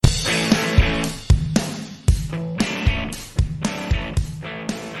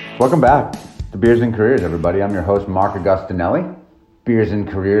Welcome back to Beers and Careers, everybody. I'm your host, Mark Augustinelli. Beers and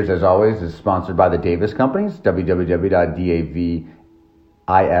Careers, as always, is sponsored by the Davis Companies,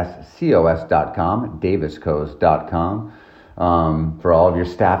 www.daviscos.com, daviscos.com, for all of your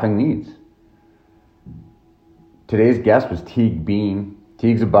staffing needs. Today's guest was Tieg Bean.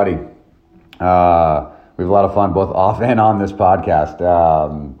 Tieg's a buddy. We have a lot of fun both off and on this podcast.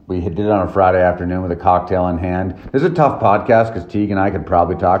 We did it on a Friday afternoon with a cocktail in hand. This is a tough podcast because Tieg and I could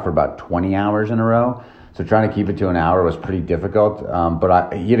probably talk for about 20 hours in a row. So trying to keep it to an hour was pretty difficult.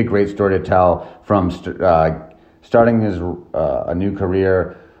 But he had a great story to tell from starting his a new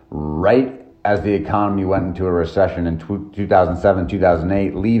career right as the economy went into a recession in 2007,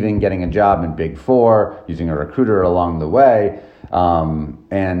 2008, leaving, getting a job in Big Four, using a recruiter along the way. And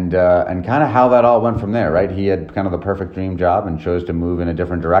kind of how that all went from there, right? He had kind of the perfect dream job and chose to move in a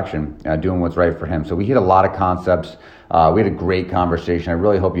different direction, doing what's right for him. So we hit a lot of concepts. We had a great conversation. I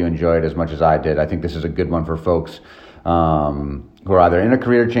really hope you enjoyed it as much as I did. I think this is a good one for folks who are either in a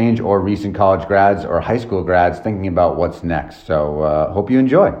career change or recent college grads or high school grads thinking about what's next. So hope you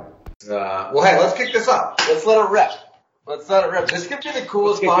enjoy. Well, hey, let's kick this up. Let's let it rip. This could be the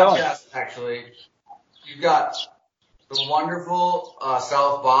coolest podcast, actually. You've got the wonderful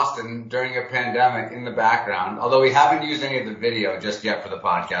South Boston during a pandemic in the background, although we haven't used any of the video just yet for the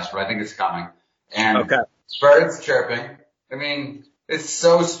podcast, but I think it's coming. And birds chirping. I mean, it's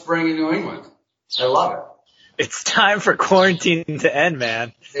so spring in New England. I love it. It's time for quarantine to end,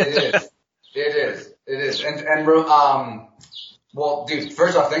 man. It is. And well, dude,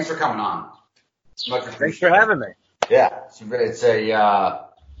 first off, thanks for coming on. Thanks for having me. Yeah,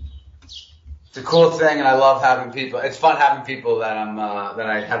 it's a cool thing, and I love having people. It's fun having people that that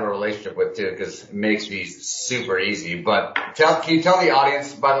I have a relationship with too, because it makes me super easy. But can you tell the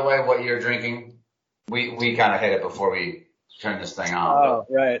audience, by the way, what you're drinking? We kind of hit it before we turn this thing on. Oh,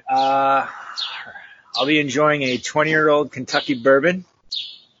 right. I'll be enjoying a 20-year-old Kentucky bourbon.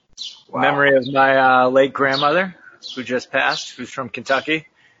 Wow. Memory of my late grandmother, who just passed, who's from Kentucky,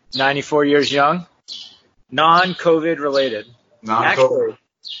 94 years young, non-COVID related. Actually,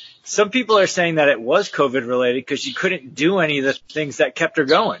 some people are saying that it was COVID related because she couldn't do any of the things that kept her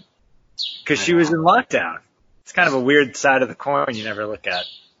going because she was in lockdown. It's kind of a weird side of the coin you never look at.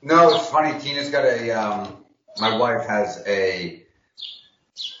 No, it's funny. Tina's got my wife has a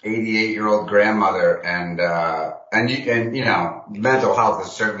 88-year-old grandmother, and you know, mental health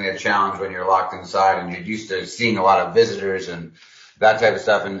is certainly a challenge when you're locked inside and you're used to seeing a lot of visitors and that type of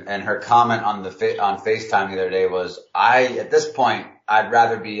stuff. And her comment on FaceTime the other day was, at this point, I'd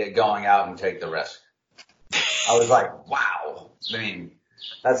rather be going out and take the risk. I was like, wow. I mean,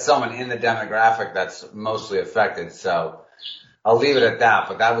 that's someone in the demographic that's mostly affected. So I'll leave it at that.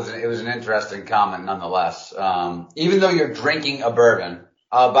 But it was an interesting comment nonetheless. Even though you're drinking a bourbon.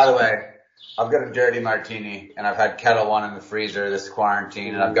 By the way, I've got a dirty martini and I've had Kettle One in the freezer this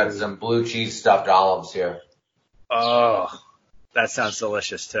quarantine, and I've got some blue cheese stuffed olives here. Oh, that sounds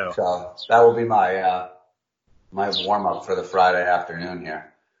delicious too. So that will be my warm up for the Friday afternoon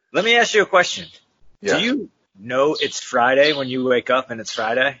here. Let me ask you a question. Yeah. Do you know it's Friday when you wake up and it's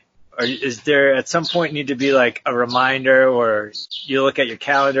Friday? Or is there at some point need to be like a reminder, or you look at your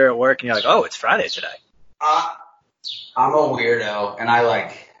calendar at work and you're like, oh, it's Friday today? I'm a weirdo, and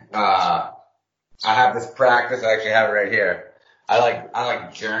I have this practice. I actually have it right here. I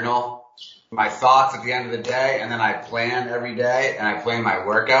like journal my thoughts at the end of the day, and then I plan every day, and I plan my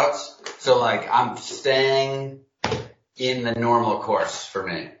workouts. So like I'm staying in the normal course for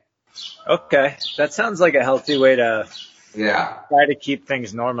me. Okay. That sounds like a healthy way to try to keep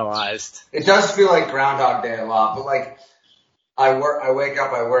things normalized. It does feel like Groundhog Day a lot, but like I wake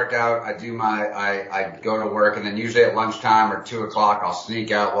up, I work out, I go to work, and then usually at lunchtime or 2 o'clock, I'll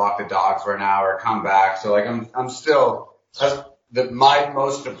sneak out, walk the dogs for an hour, come back. So like I'm still, my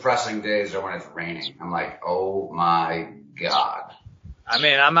most depressing days are when it's raining. I'm like, oh my God. I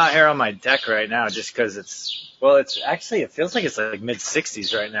mean, I'm out here on my deck right now just because it feels like it's like mid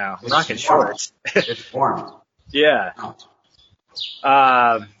 60s right now. I'm rocking shorts. It's warm. Yeah.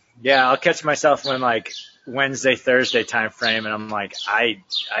 I'll catch myself when like Wednesday, Thursday time frame, and I'm like, I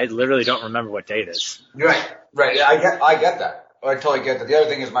literally don't remember what date it is. Right. I get that. I totally get that. The other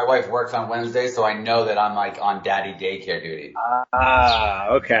thing is my wife works on Wednesdays, so I know that I'm like on daddy daycare duty.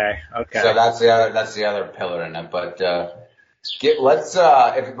 Okay. So that's the other pillar in it. But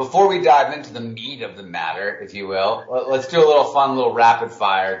before we dive into the meat of the matter, if you will, let's do a little rapid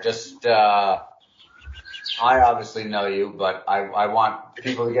fire. Just I obviously know you, but I want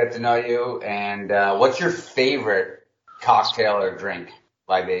people to get to know you. And what's your favorite cocktail or drink,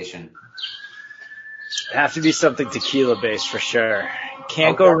 libation? It'd have to be something tequila based for sure.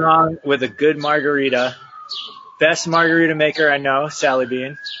 Can't go wrong with a good margarita. Best margarita maker I know, Sally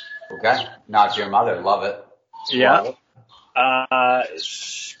Bean. Okay. Not your mother. Love it. Yeah. Love it.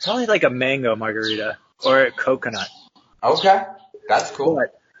 Probably like a mango margarita or a coconut. Okay. That's cool.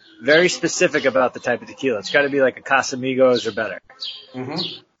 But very specific about the type of tequila. It's got to be like a Casamigos or better.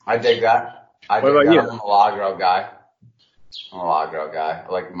 I dig that. What about you? I'm a Milagro guy. I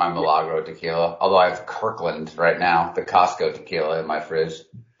like my Milagro tequila. Although I have Kirkland right now, the Costco tequila in my fridge.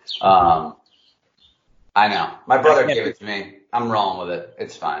 I know. My brother gave it to me. I'm rolling with it.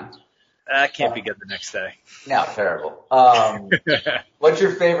 It's fine. That can't be good the next day. No, terrible. What's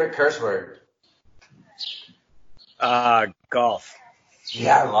your favorite curse word? Golf.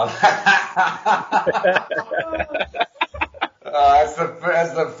 Yeah, I love that. That's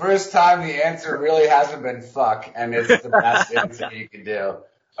the first time the answer really hasn't been fuck, and it's the best answer you can do.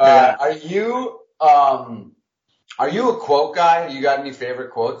 Are you a quote guy? You got any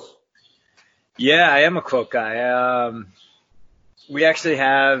favorite quotes? Yeah, I am a quote guy. We actually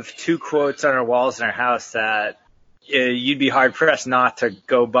have 2 quotes on our walls in our house that you'd be hard pressed not to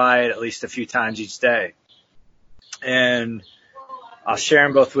go by it at least a few times each day. And I'll share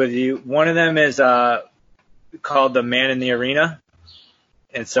them both with you. One of them is called "The Man in the Arena."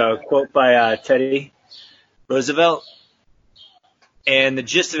 It's a quote by Teddy Roosevelt. And the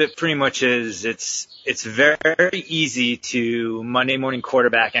gist of it pretty much is it's very easy to Monday morning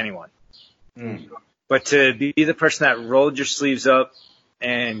quarterback anyone. But to be the person that rolled your sleeves up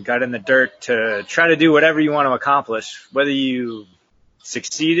and got in the dirt to try to do whatever you want to accomplish, whether you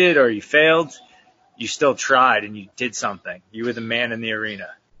succeeded or you failed, you still tried and you did something. You were the man in the arena.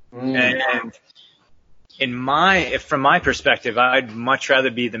 And from my perspective, I'd much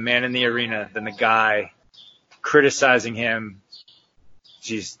rather be the man in the arena than the guy criticizing him.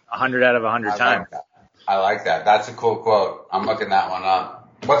 100 out of 100 times. I like that. That's a cool quote. I'm looking that one up.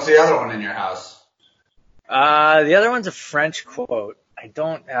 What's the other one in your house? The other one's a French quote. I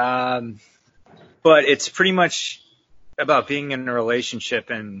don't, but it's pretty much about being in a relationship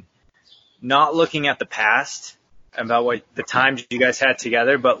and not looking at the past about what the times you guys had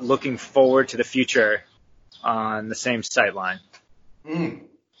together, but looking forward to the future on the same sight line.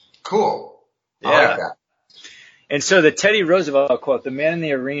 Cool. Yeah. I like that. And so the Teddy Roosevelt quote, "The man in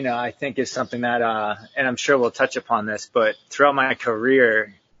the arena," I think is something that, and I'm sure we'll touch upon this, but throughout my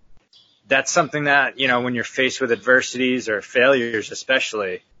career, that's something that, when you're faced with adversities or failures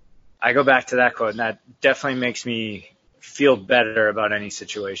especially, I go back to that quote, and that definitely makes me feel better about any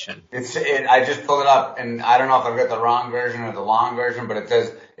situation. I just pulled it up, and I don't know if I've got the wrong version or the long version, but it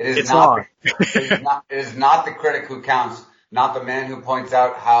says, it is not the critic who counts, not the man who points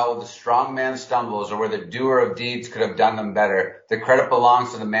out how the strong man stumbles or where the doer of deeds could have done them better. The credit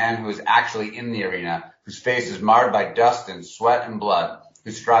belongs to the man who is actually in the arena, whose face is marred by dust and sweat and blood,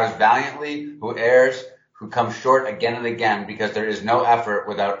 who strives valiantly, who errs, who comes short again and again, because there is no effort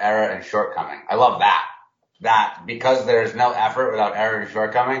without error and shortcoming. I love that. That, because there is no effort without error and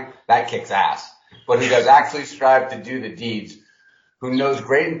shortcoming, that kicks ass. But who does actually strive to do the deeds, who knows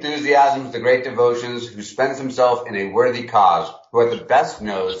great enthusiasms, the great devotions, who spends himself in a worthy cause, who at the best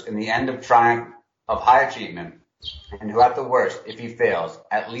knows in the end of triumph of high achievement, and who at the worst, if he fails,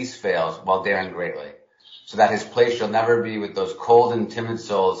 at least fails while daring greatly, so that his place shall never be with those cold and timid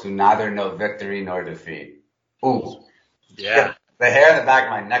souls who neither know victory nor defeat. Ooh. Yeah. The hair in the back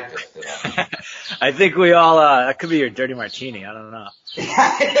of my neck just stood up. I think we all, that could be your dirty martini. I don't know.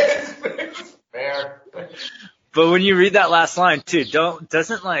 It's fair. But when you read that last line too, don't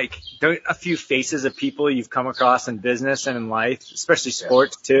a few faces of people you've come across in business and in life, especially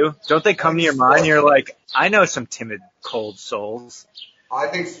sports too, don't they come to your mind? You're like, I know some timid, cold souls. I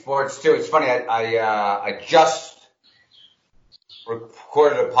think sports too. It's funny. I just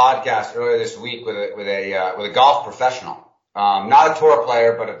recorded a podcast earlier this week with a golf professional, not a tour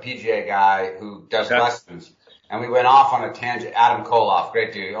player, but a PGA guy who does lessons. And we went off on a tangent. Adam Koloff,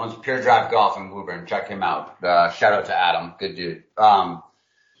 great dude. He owns Pure Drive Golf in Woburn. Check him out. Shout out to Adam. Good dude.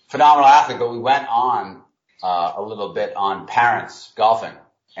 Phenomenal athlete, but we went on a little bit on parents golfing.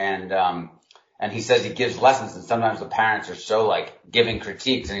 And he says he gives lessons, and sometimes the parents are so giving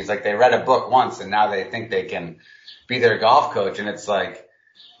critiques. And he's like, they read a book once and now they think they can be their golf coach. And it's like,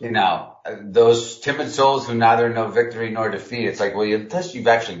 those timid souls who neither know victory nor defeat. It's like, well, unless you've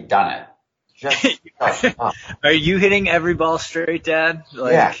actually done it. Are you hitting every ball straight, Dad?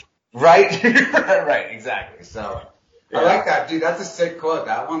 Yeah. Right? Right, exactly. So I like that, dude. That's a sick quote.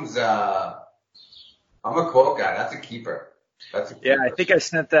 That one's, I'm a quote guy. That's a keeper. Yeah, I think I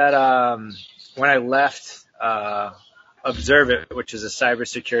sent that, when I left, Observe It, which is a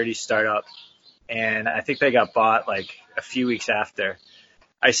cybersecurity startup. and I think they got bought like a few weeks after.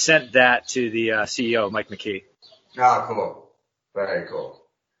 I sent that to the CEO, Mike McKee. Oh, cool. Very cool.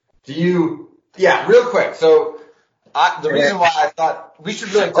 Real quick. So the reason why I thought we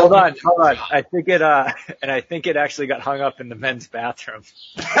should really hold on. I think it actually got hung up in the men's bathroom.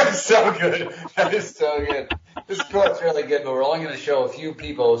 That's so good. That is so good. This quote's really good, but we're only going to show a few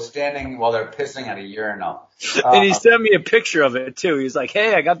people standing while they're pissing at a urinal. And he sent me a picture of it too. He's like,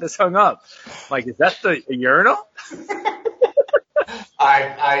 "Hey, I got this hung up." I'm like, is that the urinal?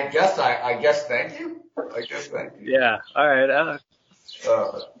 I guess thank you. Yeah. All right.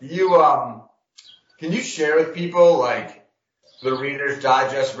 Can you share with people like the Reader's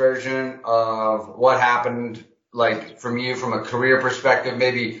Digest version of what happened, like from you from a career perspective,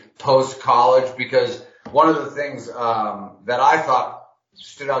 maybe post college? Because one of the things that I thought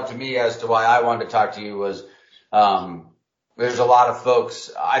stood out to me as to why I wanted to talk to you was there's a lot of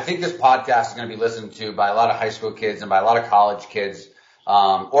folks. I think this podcast is going to be listened to by a lot of high school kids and by a lot of college kids,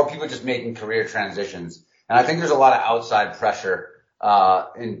 or people just making career transitions. And I think there's a lot of outside pressure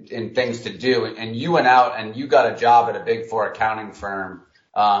in things to do. And you went out and you got a job at a Big Four accounting firm,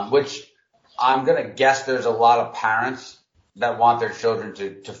 which I'm going to guess there's a lot of parents that want their children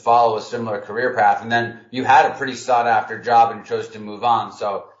to follow a similar career path. And then you had a pretty sought after job and chose to move on.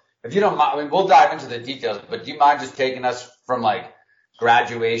 So if you don't mind, I mean, we'll dive into the details, but do you mind just taking us from like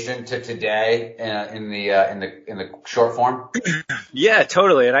graduation to today in the short form? Yeah,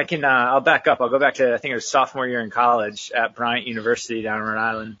 totally. And I can, I'll back up. I'll go back to, I think it was sophomore year in college at Bryant University down in Rhode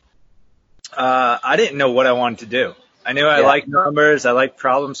Island. I didn't know what I wanted to do. I knew I liked numbers. I liked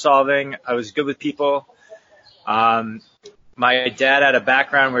problem solving. I was good with people. My dad had a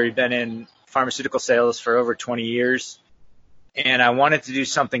background where he'd been in pharmaceutical sales for over 20 years. And I wanted to do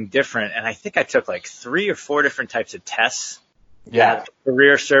something different. And I think I took like 3 or 4 different types of tests. Yeah.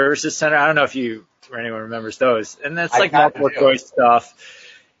 Career Services Center. I don't know if anyone remembers those. And that's like multiple choice stuff.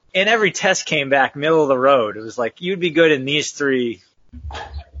 And every test came back middle of the road. It was like, you'd be good in these three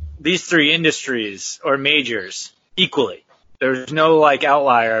industries or majors equally. There was no like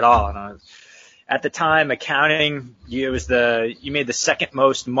outlier at all. And at the time, accounting, you made the second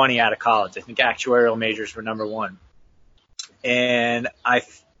most money out of college. I think actuarial majors were number 1. And I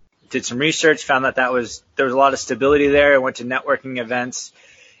did some research, found that there was a lot of stability there. I went to networking events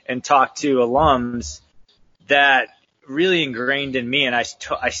and talked to alums that really ingrained in me, and I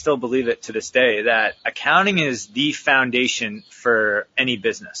still believe it to this day, that accounting is the foundation for any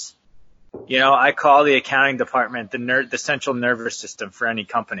business. You know, I call the accounting department the central nervous system for any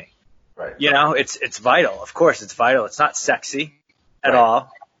company. Right. You know, it's vital. Of course, it's vital. It's not sexy at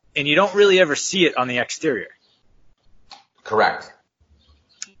all, and you don't really ever see it on the exterior. Correct.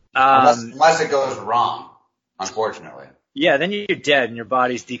 Unless it goes wrong, unfortunately. Yeah, then you're dead and your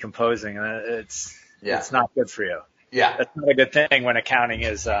body's decomposing, and it's not good for you. Yeah. That's not a good thing when accounting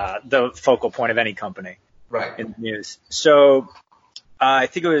is the focal point of any company. Right. In the news. So I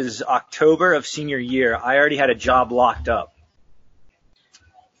think it was October of senior year. I already had a job locked up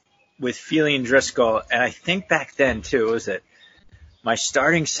with Feely and Driscoll, and I think back then too, my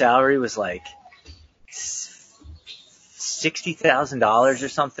starting salary was like $60,000 or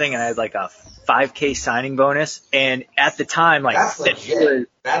something, and I had like a $5,000 signing bonus. And at the time, like that's legit.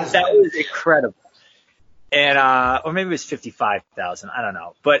 That was incredible. And or maybe it was 55,000. I don't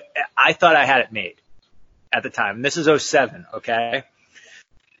know, but I thought I had it made at the time. This is 2007, okay.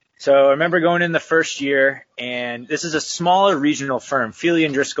 So I remember going in the first year, and this is a smaller regional firm. Feely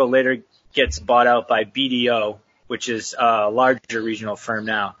and Driscoll later gets bought out by BDO, which is a larger regional firm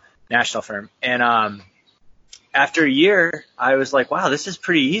now, national firm. And after a year, I was like, wow, this is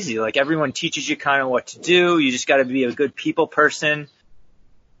pretty easy. Like everyone teaches you kind of what to do. You just got to be a good people person.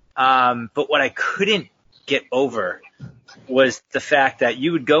 But what I couldn't get over was the fact that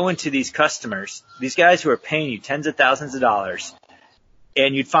you would go into these customers, these guys who are paying you tens of thousands of dollars,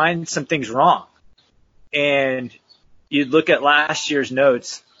 and you'd find some things wrong. And you'd look at last year's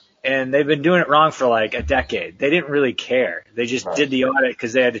notes, and they've been doing it wrong for like a decade. They didn't really care. They just did the audit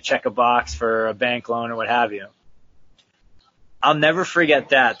because they had to check a box for a bank loan or what have you. I'll never forget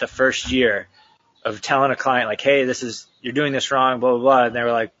that, the first year of telling a client like, hey, you're doing this wrong, blah, blah, blah. And they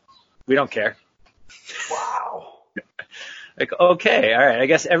were like, we don't care. Wow. Like, okay, all right. I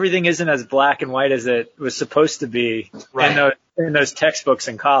guess everything isn't as black and white as it was supposed to be in those textbooks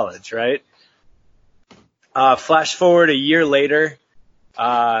in college, right? Flash forward a year later,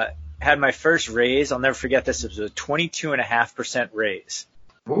 had my first raise. I'll never forget this. It was a 22.5% raise.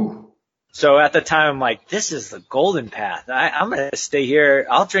 Ooh. So at the time, I'm like, this is the golden path. I'm going to stay here.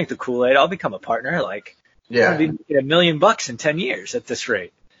 I'll drink the Kool-Aid. I'll become a partner. Like, I'm going to be making $1 million in 10 years at this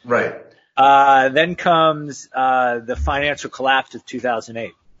rate. Right. Then comes the financial collapse of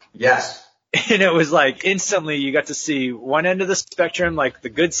 2008. Yes. And it was like instantly you got to see one end of the spectrum, like the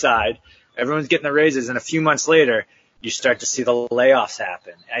good side. Everyone's getting the raises. And a few months later, you start to see the layoffs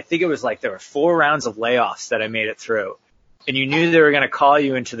happen. And I think it was like there were 4 rounds of layoffs that I made it through. And you knew they were going to call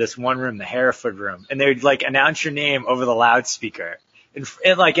you into this one room, the Hereford room. And they would like announce your name over the loudspeaker. And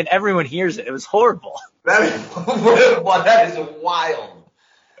everyone hears it. It was horrible. That is wild.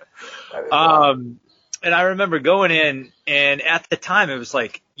 And I remember going in, and at the time it was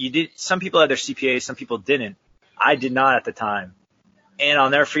like some people had their CPAs, some people didn't. I did not at the time. And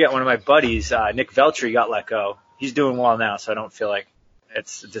I'll never forget one of my buddies, Nick Veltri, got let go. He's doing well now, so I don't feel like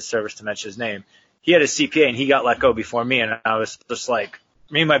it's a disservice to mention his name. He had a CPA and he got let go before me, and I was just like,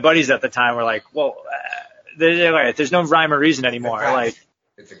 me and my buddies at the time were like, well, there's no rhyme or reason anymore. Like,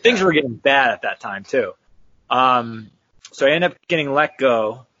 things were getting bad at that time too. So I ended up getting let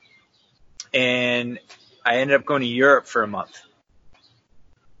go, and I ended up going to Europe for a month.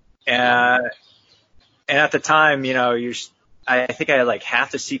 And at the time, I think I had like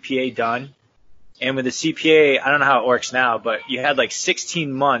half the CPA done. And with the CPA, I don't know how it works now, but you had like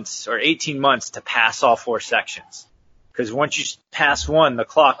 16 months or 18 months to pass all 4 sections. Because once you pass one, the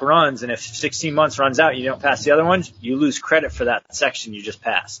clock runs, and if 16 months runs out and you don't pass the other ones, you lose credit for that section you just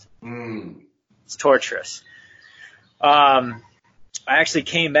passed. It's torturous. I actually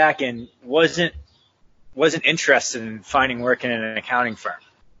came back and wasn't interested in finding work in an accounting firm.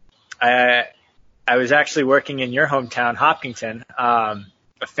 I was actually working in your hometown, Hopkinton. A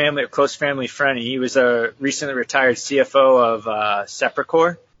close family friend. He was a recently retired CFO of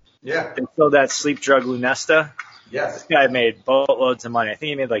Seprecor. Yeah. They sold that sleep drug Lunesta. Yes. This guy made boatloads of money. I think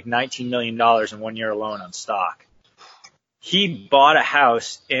he made like $19 million in 1 year alone on stock. He bought a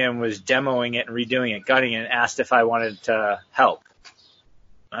house and was demoing it and redoing it, gutting it, and asked if I wanted to help.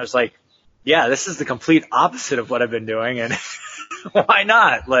 I was like, yeah, this is the complete opposite of what I've been doing, and why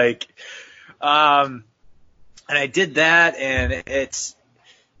not? And I did that, and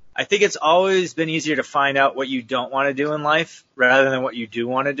I think it's always been easier to find out what you don't want to do in life rather than what you do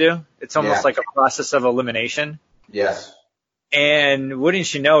want to do. It's almost like a process of elimination. Yes. And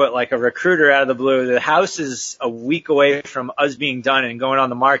wouldn't you know it, like a recruiter out of the blue, the house is a week away from us being done and going on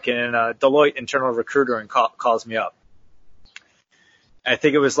the market, and a Deloitte internal recruiter calls me up. I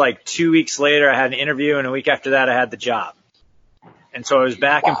think it was like 2 weeks later I had an interview, and a week after that I had the job. And so I was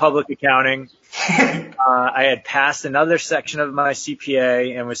back in public accounting. I had passed another section of my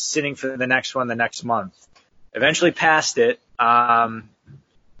CPA and was sitting for the next one the next month. Eventually passed it.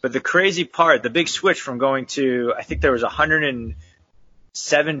 But the crazy part, the big switch from going to, I think there was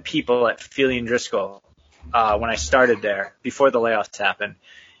 107 people at Feely and Driscoll when I started there before the layoffs happened.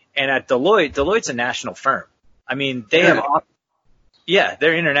 And at Deloitte's a national firm. I mean, they have,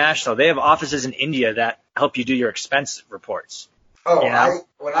 they're international. They have offices in India that help you do your expense reports. Oh,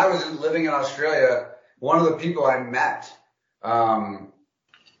 when I was living in Australia, one of the people I met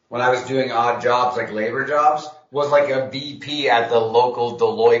when I was doing odd jobs, like labor jobs, was like a VP at the local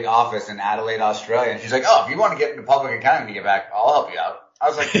Deloitte office in Adelaide, Australia. And she's like, oh, if you want to get into public accounting to get back, I'll help you out. I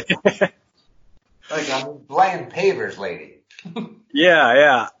was like, I'm laying pavers, lady.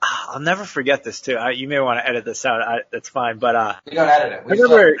 Yeah. I'll never forget this too. You may want to edit this out. That's fine. But we don't edit it. I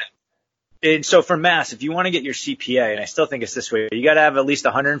remember. And so for Mass, if you want to get your CPA, and I still think it's this way, you got to have at least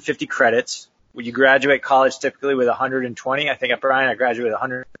 150 credits. When you graduate college typically with 120. I think at Bryan I graduated with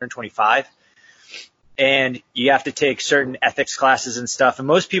 125. And you have to take certain ethics classes and stuff. And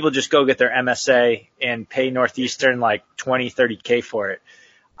most people just go get their MSA and pay Northeastern like 20, 30K for it.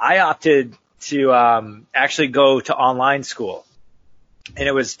 I opted to actually go to online school. And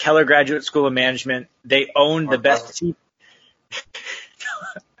it was Keller Graduate School of Management. They owned the best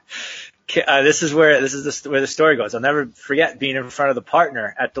This is where the story goes. I'll never forget being in front of the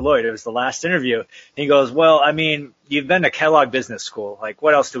partner at Deloitte. It was the last interview. And he goes, well, I mean, you've been to Kellogg Business School. Like,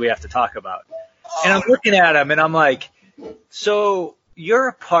 what else do we have to talk about? And I'm looking at him and I'm like, so you're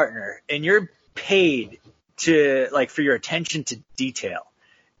a partner and you're paid to for your attention to detail.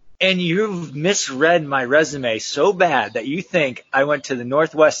 And you've misread my resume so bad that you think I went to the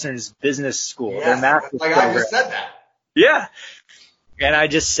Northwestern's business school. Yes, I just said that. Yeah. And I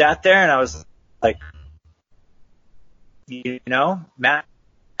just sat there and I was like,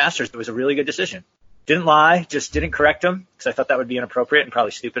 master's, it was a really good decision. Didn't lie, just didn't correct him because I thought that would be inappropriate and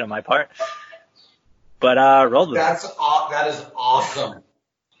probably stupid on my part. But rolled with it. That is awesome.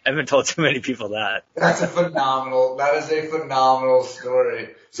 I haven't told too many people that. That is a phenomenal story.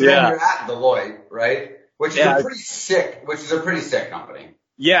 So then you're at Deloitte, right? Which is a pretty sick company.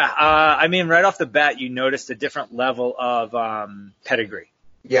 Yeah, I mean, right off the bat, you noticed a different level of pedigree.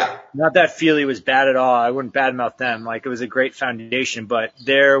 Yeah. Not that Feely was bad at all. I wouldn't badmouth them. Like, it was a great foundation, but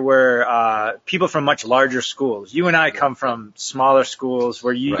there were people from much larger schools. You and I come from smaller schools.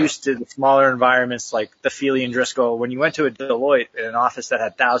 We're used to the smaller environments like the Feely and Driscoll. When you went to a Deloitte in an office that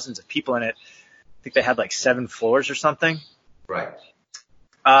had thousands of people in it, I think they had like 7 floors or something. Right.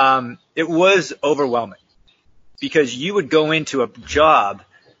 It was overwhelming because you would go into a job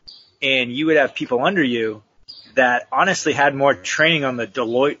and you would have people under you that honestly had more training on the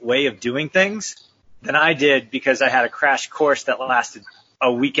Deloitte way of doing things than I did because I had a crash course that lasted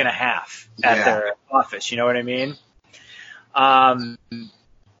a week and a half at their office. You know what I mean?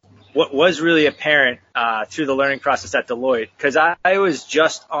 What was really apparent through the learning process at Deloitte, because I was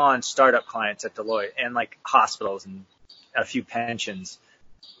just on startup clients at Deloitte and like hospitals and a few pensions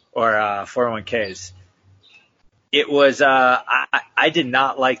or 401ks. It was, I did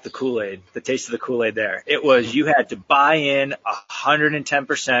not like the Kool-Aid, the taste of the Kool-Aid there. It was, you had to buy in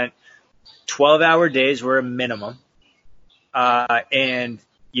 110%, 12-hour days were a minimum, and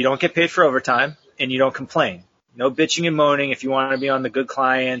you don't get paid for overtime, and you don't complain. No bitching and moaning if you want to be on the good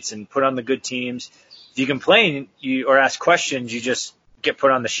clients and put on the good teams. If you complain or ask questions, you just get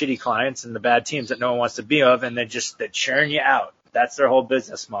put on the shitty clients and the bad teams that no one wants to be of, and they churn you out. That's their whole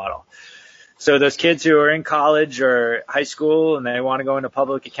business model. So those kids who are in college or high school and they want to go into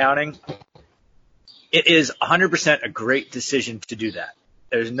public accounting, it is 100% a great decision to do that.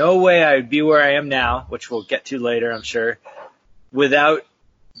 There's no way I would be where I am now, which we'll get to later, I'm sure, without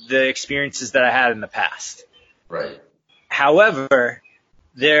the experiences that I had in the past. Right. However,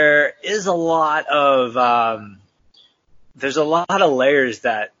 there is a lot of layers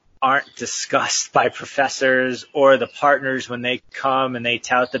that aren't discussed by professors or the partners when they come and they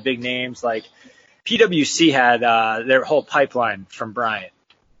tout the big names. Like PwC had their whole pipeline from Bryant.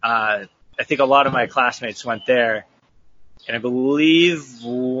 I think a lot of my classmates went there, and I believe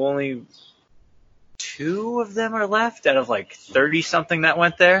only 2 of them are left out of like 30 something that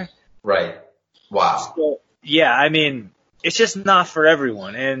went there. Right. Wow. So, yeah, I mean, it's just not for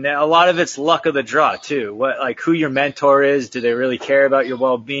everyone, and a lot of it's luck of the draw too. Who your mentor is, do they really care about your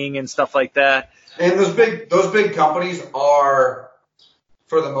well-being and stuff like that? And those big companies are,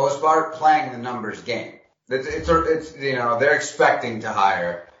 for the most part, playing the numbers game. It's they're expecting to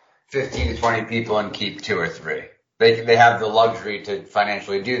hire 15 to 20 people and keep 2 or 3. They have the luxury to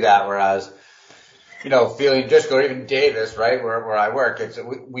financially do that, whereas, Feely and Disco or even Davis, right, where I work,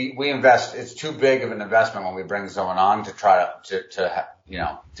 we invest. It's too big of an investment when we bring someone on to try to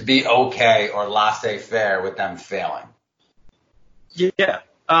be okay or laissez-faire with them failing. Yeah,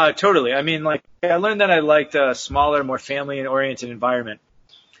 totally. I mean, like, I learned that I liked a smaller, more family-oriented environment,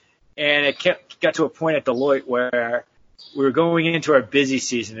 and it got to a point at Deloitte where we were going into our busy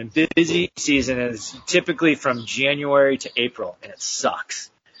season, and busy season is typically from January to April, and it sucks.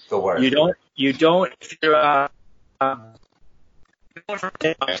 The worst. You don't, if you're,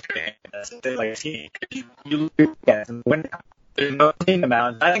 there's no team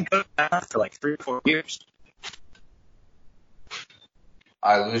amount. I didn't go to the mountains for like 3 or 4 years.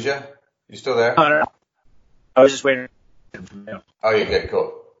 I lose you? You still there? No. I was just waiting. Oh, you did.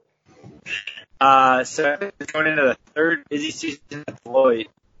 Cool. So I was going into the 3rd busy season at Deloitte,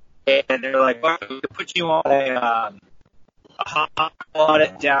 and they're like, well, we could put you on a hot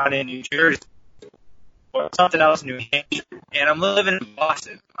audit down in New Jersey or something else in New Hampshire, and I'm living in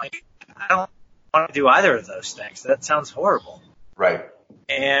Boston. Like, I don't want to do either of those things. That sounds horrible. Right.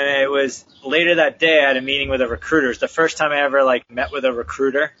 And it was later that day I had a meeting with a recruiter. It's the first time I ever met with a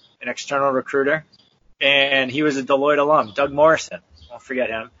recruiter, an external recruiter, and he was a Deloitte alum, Doug Morrison. Won't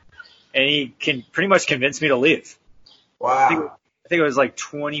forget him. And he pretty much convinced me to leave. Wow. I think it was like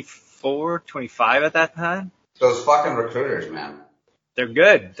 24, 25 at that time. Those fucking recruiters, man. They're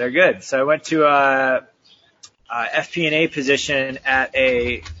good. So I went to a FP&A position at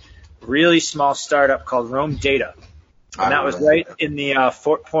a really small startup called Rome Data. And that was right in the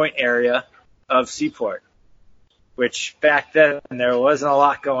Fort Point area of Seaport, which back then there wasn't a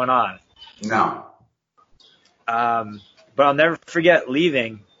lot going on. No. But I'll never forget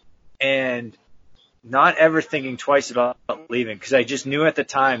leaving and not ever thinking twice about leaving, because I just knew at the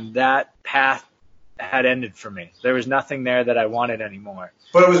time that path had ended for me. There was nothing there that I wanted anymore.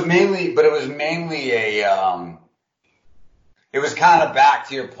 But it was mainly it was kind of back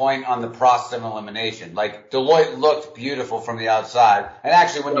to your point on the process of elimination. Like, Deloitte looked beautiful from the outside, and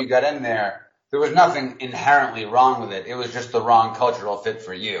actually when you got in there was nothing inherently wrong with it. It was just the wrong cultural fit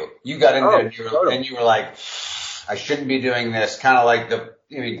for you. You got in there and you were like, I shouldn't be doing this. Kind of like to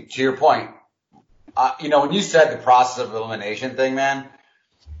your point, when you said the process of elimination thing, man,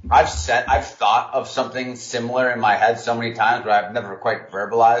 I've thought of something similar in my head so many times, but I've never quite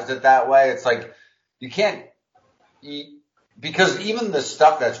verbalized it that way. It's like, you can't, because even the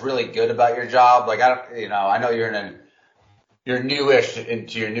stuff that's really good about your job, like I know you're newish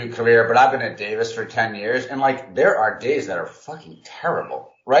into your new career, but I've been at Davis for 10 years, and like there are days that are fucking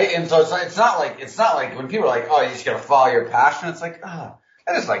terrible, right? And so it's not like when people are like, oh, you just gotta follow your passion. It's like,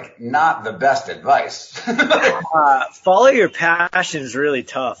 that is like not the best advice. Follow your passion is really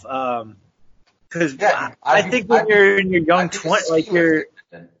tough. Cause I think when you're in your young 20s, like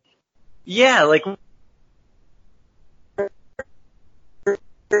like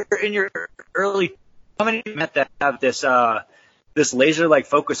in your early, how many met that have this laser-like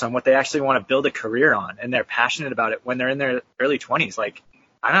focus on what they actually want to build a career on, and they're passionate about it when they're in their early 20s? Like,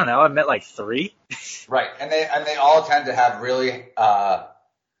 I don't know, I've met like 3. Right. And they all tend to have really,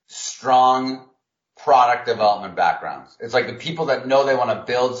 strong product development backgrounds. It's like the people that know they want to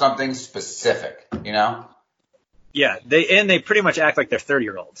build something specific, you know? Yeah. They pretty much act like they're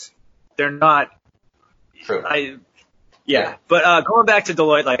 30-year-olds. They're not. True. Yeah. But going back to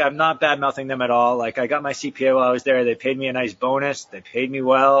Deloitte, like I'm not bad mouthing them at all. Like I got my CPA while I was there. They paid me a nice bonus. They paid me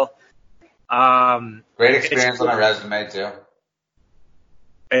well. Great experience on my resume too.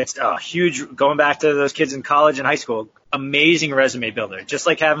 It's huge. Going back to those kids in college and high school, amazing resume builder. Just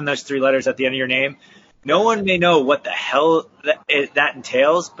like having those 3 letters at the end of your name. No one may know what the hell that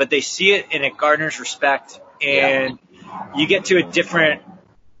entails, but they see it and it garners respect, and you get to a different.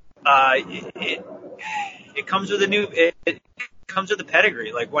 It comes with it comes with a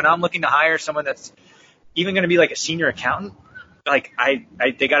pedigree. Like when I'm looking to hire someone that's even going to be like a senior accountant, like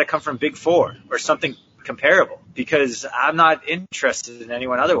they got to come from Big Four or something comparable, because I'm not interested in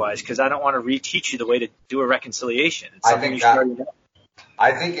anyone otherwise, because I don't want to reteach you the way to do a reconciliation. It's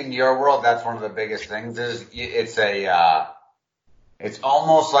I think in your world, that's one of the biggest things is it's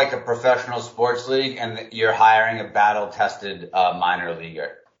almost like a professional sports league, and you're hiring a battle-tested minor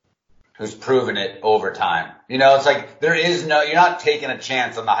leaguer who's proven it over time. You know, it's like you're not taking a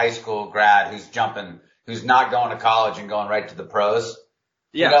chance on the high school grad who's not going to college and going right to the pros.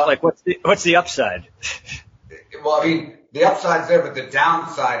 Yeah, you know? Like what's the upside? Well, I mean, the upside's there, but the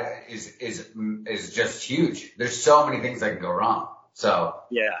downside is just huge. There's so many things that can go wrong. So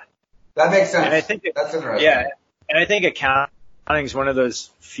that makes sense. And I think that's interesting. Yeah, and I think accounting is one of those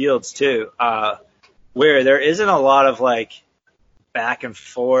fields too, where there isn't a lot of like back and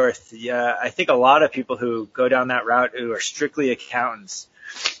forth. Yeah, I think a lot of people who go down that route who are strictly accountants,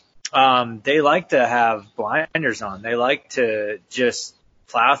 they like to have blinders on. They like to just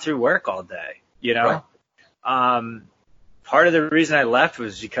plow through work all day, you know? Right. Part of the reason I left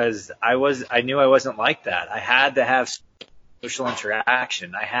was because I knew I wasn't like that. I had to have social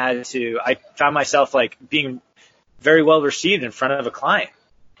interaction. I found myself like being very well received in front of a client,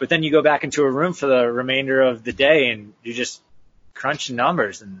 but then you go back into a room for the remainder of the day and you just crunch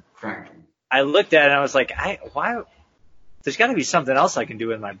numbers. And I looked at it and I was like, why? There's got to be something else I can do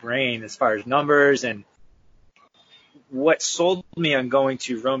with my brain as far as numbers. And what sold me on going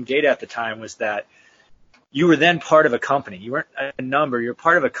to Rome Data at the time was that you were then part of a company. You weren't a number. You're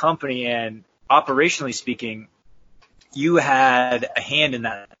part of a company, and operationally speaking, you had a hand in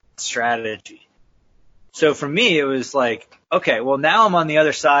that strategy. So for me, it was like, okay, well, now I'm on the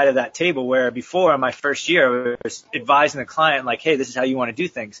other side of that table, where before, in my first year, I was advising the client, like, hey, this is how you want to do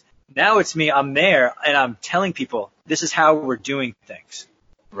things. Now it's me. I'm there, and I'm telling people, this is how we're doing things.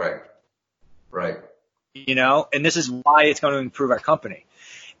 Right. You know, and this is why it's going to improve our company.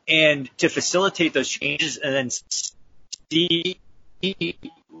 And to facilitate those changes and then see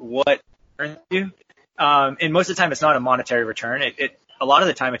what earns you. And most of the time, it's not a monetary return. A lot of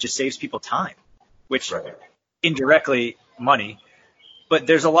the time, it just saves people time, which indirectly money. But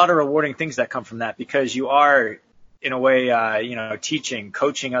there's a lot of rewarding things that come from that, because you are, in a way, teaching,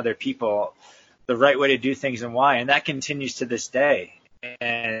 coaching other people the right way to do things and why. And that continues to this day.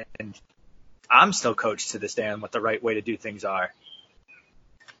 And I'm still coached to this day on what the right way to do things are.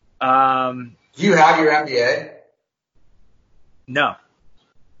 Do you have your MBA? No.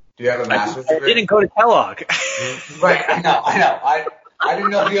 Do you have a master's degree? I didn't go to Kellogg. Right, I know. I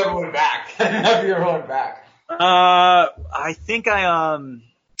didn't know if you ever went back. I think I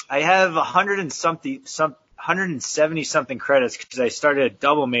have 170 something credits, because I started a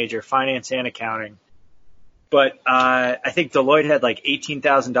double major, finance and accounting. But I think Deloitte had like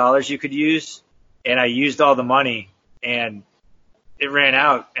 $18,000 you could use, and I used all the money, and it ran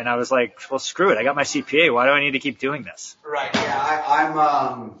out, and I was like, well, screw it. I got my CPA. Why do I need to keep doing this? Right.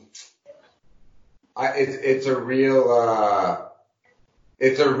 Yeah. It's a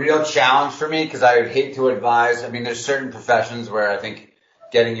real challenge for me, because I would hate to advise. I mean, there's certain professions where I think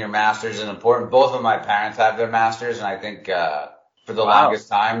getting your master's is important. Both of my parents have their masters, and I think for the Wow. longest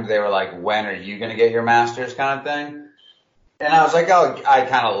time they were like, "When are you going to get your master's?" kind of thing. And I was like, "Oh," I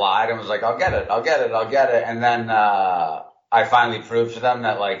kind of lied and was like, "I'll get it, I'll get it, I'll get it." And then I finally proved to them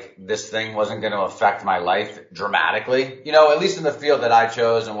that like this thing wasn't going to affect my life dramatically. You know, at least in the field that I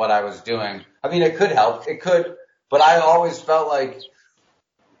chose and what I was doing. I mean, it could help, it could, but I always felt like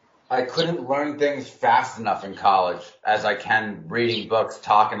I couldn't learn things fast enough in college as I can reading books,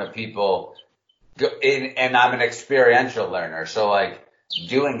 talking to people, and I'm an experiential learner. So like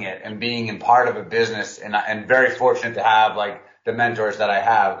doing it and being in part of a business, and very fortunate to have like the mentors that I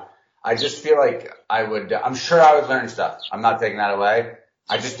have. I just feel like I'm sure I would learn stuff. I'm not taking that away.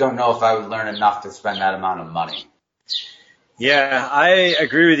 I just don't know if I would learn enough to spend that amount of money. Yeah, I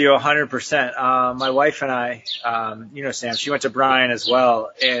agree with you 100%. My wife and I, Sam, she went to Bryan as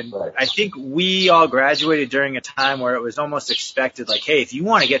well. And Right. I think we all graduated during a time where it was almost expected, like, hey, if you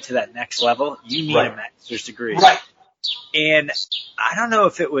want to get to that next level, you need Right. a master's degree. Right. And I don't know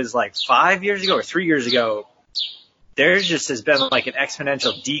if it was like 5 years ago or 3 years ago, there just has been like an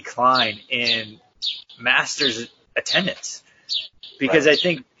exponential decline in master's attendance. Because Right. I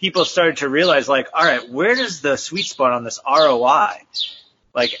think people started to realize, like, all right, where does the sweet spot on this ROI?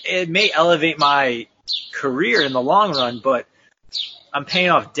 Like, it may elevate my career in the long run, but I'm paying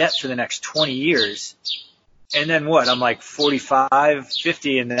off debt for the next 20 years. And then what? I'm like 45,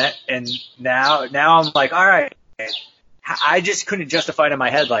 50 in that. And now I'm like, all right, I just couldn't justify it in my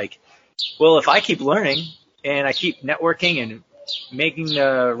head. Like, well, if I keep learning and I keep networking and making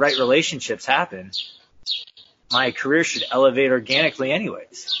the right relationships happen, my career should elevate organically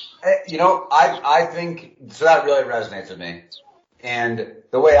anyways. You know, I think, so that really resonates with me. And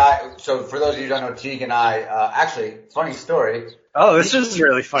the way so for those of you who don't know, Tieg and I, actually, funny story. Oh, this is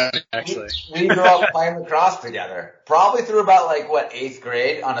really fun, actually. We grew up playing lacrosse together. Probably through about like, 8th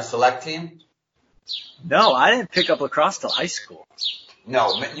grade on a select team? No, I didn't pick up lacrosse till high school.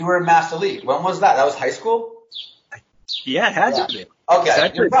 No, you were in Mass Elite. When was that? That was high school? Yeah, it had to be.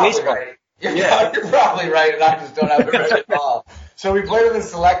 Okay, you're probably baseball. right. You're probably right, and I just don't have it right at all. So we played with a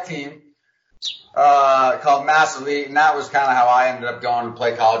select team called Mass Elite, and that was kind of how I ended up going to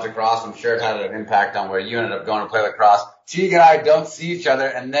play college lacrosse. I'm sure it had an impact on where you ended up going to play lacrosse. Teague and I don't see each other,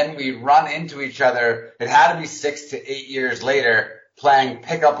 and then we run into each other. It had to be 6 to 8 years later playing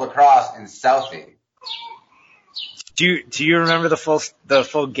pickup lacrosse in Southie. Do you remember the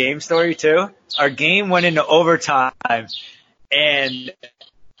full game story too? Our game went into overtime, and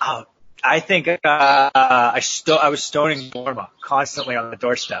I think I was stoning Norma constantly on the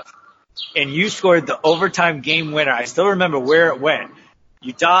doorstep, and you scored the overtime game winner. I still remember where it went.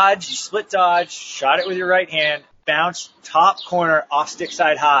 You split dodge, shot it with your right hand, bounced top corner off stick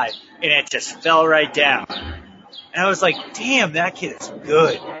side high, and it just fell right down. And I was like, damn, that kid is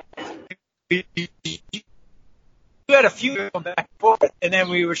good. You had a few going back and forth, and then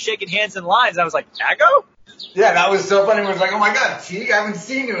we were shaking hands in lines. I was like, Tago? Yeah, that was so funny. It was like, oh my God, Teague, I haven't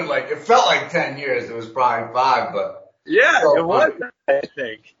seen you in it felt like 10 years. It was probably 5, but. Yeah, so it was, funny. I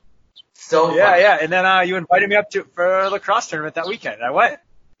think. So funny. Yeah. And then you invited me up for a lacrosse tournament that weekend, and I went.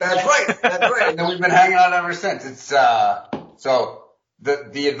 That's right. And then we've been hanging out ever since. It's, so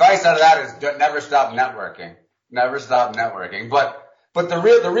the advice out of that is never stop networking. Never stop networking. But the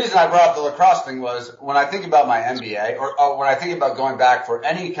reason I brought up the lacrosse thing was when I think about my MBA or when I think about going back for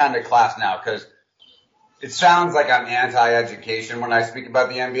any kind of class now, because it sounds like I'm anti-education when I speak about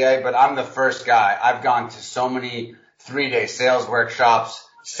the MBA, but I'm the first guy. I've gone to so many 3-day sales workshops,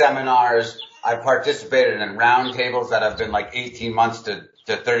 seminars. I've participated in roundtables that have been like 18 months to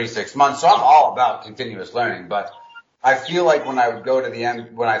 36 months. So I'm all about continuous learning, but I feel like when I would go to the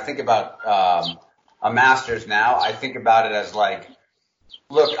end, when I think about, a master's now, I think about it as like,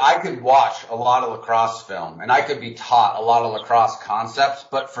 look, I could watch a lot of lacrosse film and I could be taught a lot of lacrosse concepts,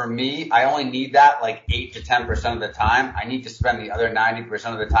 but for me, I only need that like 8 to 10% of the time. I need to spend the other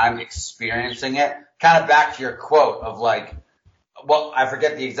 90% of the time experiencing it. Kind of back to your quote of like, well, I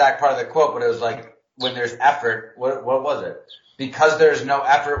forget the exact part of the quote, but it was like, when there's effort, what was it? Because there's no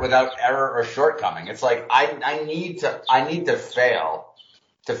effort without error or shortcoming. It's like, I need to fail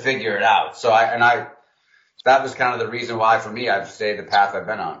to figure it out. So that was kind of the reason why, for me, I've stayed the path I've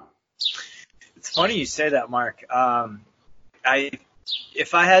been on. It's funny you say that, Mark. If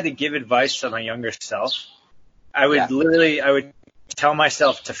I had to give advice to my younger self, I would tell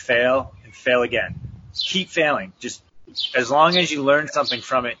myself to fail and fail again. Keep failing. Just as long as you learn something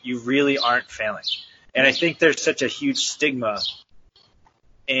from it, you really aren't failing. And I think there's such a huge stigma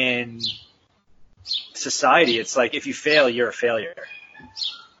in society. It's like, if you fail, you're a failure.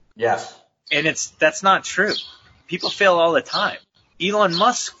 Yes. And that's not true. People fail all the time. Elon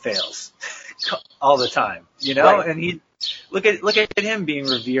Musk fails all the time, you know, Right. and he look at him being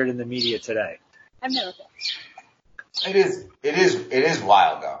revered in the media today. I've never failed. It is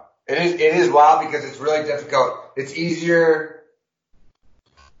wild though. It is wild because it's really difficult. It's easier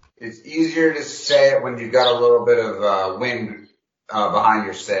to say it when you've got a little bit of wind behind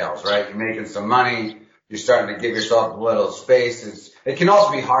your sails, right? You're making some money. You're starting to give yourself a little space. It can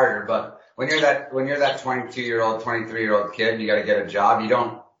also be harder, but when you're that 22-year-old, 23-year-old kid, and you got to get a job. You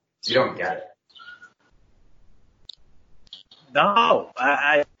don't get it. No,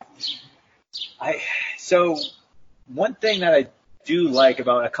 so one thing that I do like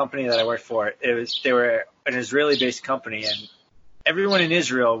about a company that I worked for, they were an Israeli-based company, and everyone in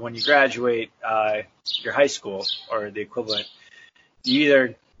Israel, when you graduate your high school or the equivalent, you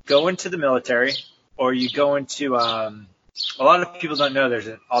either go into the military or you go into a lot of people don't know there's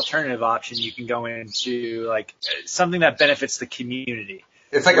an alternative option. You can go into like something that benefits the community.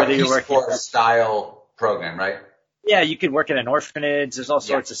 It's like a Peace Corps style program, right? Yeah, you could work in an orphanage. There's all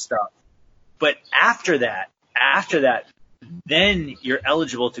sorts of stuff. But after that, then you're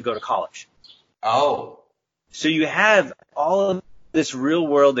eligible to go to college. Oh. So you have all of this real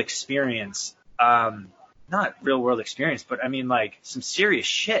world experience. Not real world experience, but I mean like some serious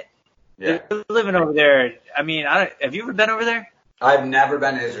shit. Yeah. They're living over there. I mean, have you ever been over there? I've never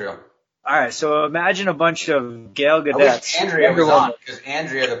been to Israel. All right, so imagine a bunch of Gale I Cadets. wish Andrea was on, because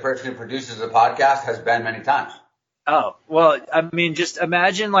Andrea, the person who produces the podcast, has been many times. Oh, well, I mean, just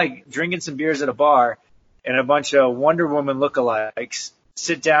imagine like drinking some beers at a bar and a bunch of Wonder Woman lookalikes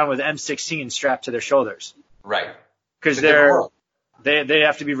sit down with M16 strapped to their shoulders. Right. Because they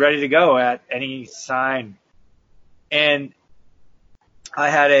have to be ready to go at any sign. And I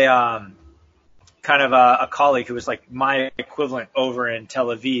had a kind of a colleague who was like my equivalent over in Tel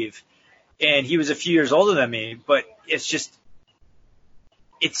Aviv, and he was a few years older than me, but it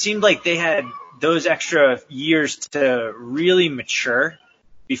seemed like they had those extra years to really mature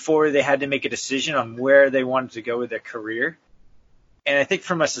before they had to make a decision on where they wanted to go with their career. And I think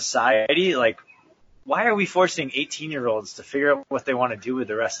from a society, like, why are we forcing 18-year-olds to figure out what they want to do with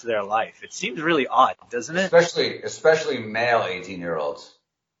the rest of their life? It seems really odd, doesn't it? Especially male 18-year-olds,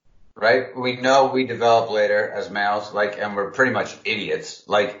 right? We know we develop later as males, like, and we're pretty much idiots.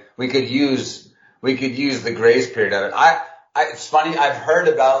 Like, we could use the grace period of it. It's funny. I've heard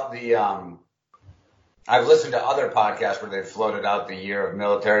about I've listened to other podcasts where they've floated out the year of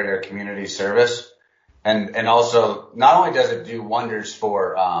military or community service. And also, not only does it do wonders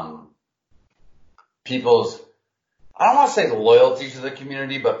for, people's, I don't want to say loyalty to the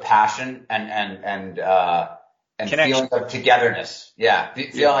community, but passion and feeling of togetherness. Yeah.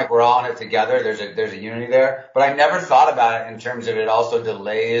 Feeling like we're all in it together. There's a unity there, but I never thought about it in terms of it also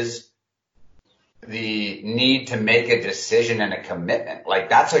delays the need to make a decision and a commitment. Like,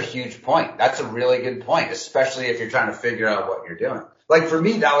 that's a huge point. That's a really good point, especially if you're trying to figure out what you're doing. Like, for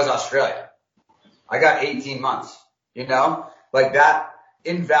me, that was Australia. I got 18 months, you know, like that,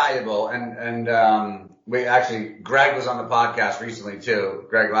 invaluable. And Greg was on the podcast recently too,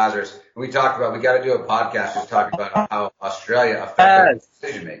 Greg Lazarus, and we talked about, we got to do a podcast just talking about how Australia affected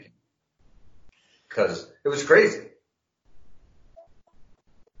decision making, because it was crazy.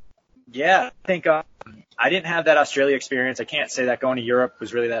 Yeah, I think I didn't have that Australia experience. I can't say that going to Europe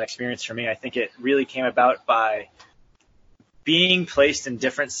was really that experience for me. I think it really came about by being placed in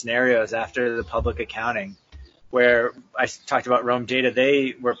different scenarios after the public accounting, where I talked about Rome Data.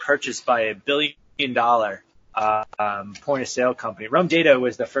 They were purchased by $1 billion point of sale company. Rome Data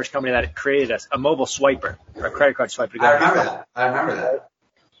was the first company that created a mobile swiper, or a credit card swiper. I remember that.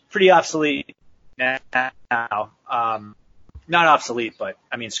 Pretty obsolete now. Not obsolete, but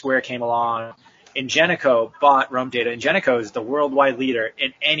I mean, Square came along. Ingenico bought Rome Data. Ingenico is the worldwide leader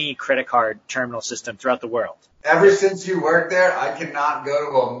in any credit card terminal system throughout the world. Ever since you worked there, I cannot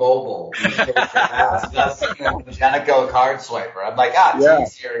go to a mobile without seeing an Ingenico card swiper. I'm like,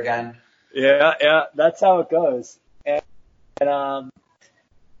 geez, here again. Yeah, that's how it goes. And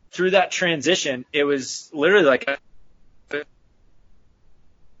through that transition, it was literally like I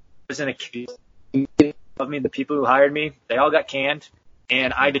was in a I mean, the people who hired me, they all got canned,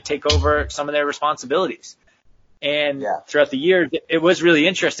 and I had to take over some of their responsibilities. And throughout the year, it was really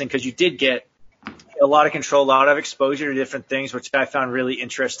interesting because you did get a lot of control, a lot of exposure to different things, which I found really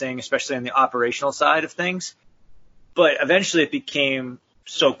interesting, especially on the operational side of things. But eventually it became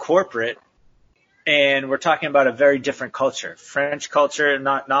so corporate, and we're talking about a very different culture. French culture,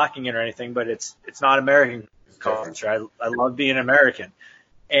 not knocking it or anything, but it's not American culture. I love being American.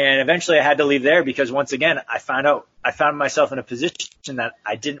 And eventually I had to leave there because, once again, I found myself in a position that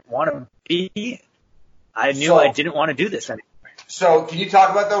I didn't want to be. I knew I didn't want to do this anymore. So can you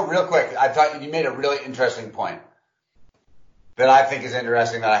talk about, though, real quick? I thought you made a really interesting point that I think is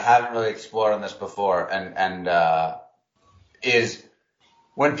interesting that I haven't really explored on this before, and is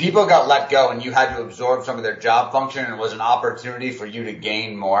when people got let go and you had to absorb some of their job function and it was an opportunity for you to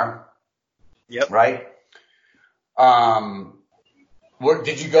gain more. Yep. Right?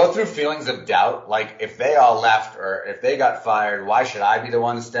 Did you go through feelings of doubt? Like, if they all left or if they got fired, why should I be the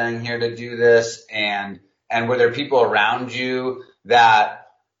one staying here to do this? And were there people around you that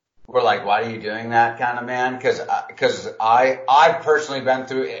were like, why are you doing that kind of, man? Cause I've personally been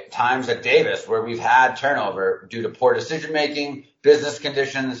through times at Davis where we've had turnover due to poor decision making, business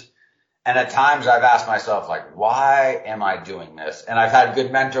conditions. And at times I've asked myself, like, why am I doing this? And I've had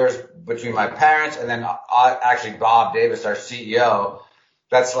good mentors between my parents and then actually Bob Davis, our CEO,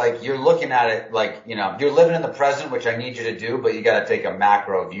 that's like, you're looking at it like, you know, you're living in the present, which I need you to do, but you got to take a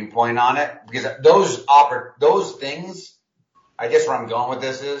macro viewpoint on it, because those things, I guess where I'm going with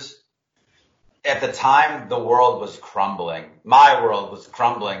this is, at the time the world was crumbling. My world was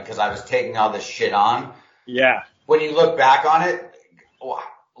crumbling because I was taking all this shit on. Yeah. When you look back on it,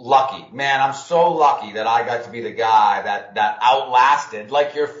 lucky, man, I'm so lucky that I got to be the guy that outlasted,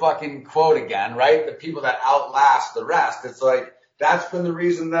 like your fucking quote again, right? The people that outlast the rest. It's like, that's been the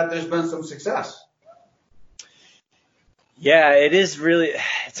reason that there's been some success. Yeah, it is really,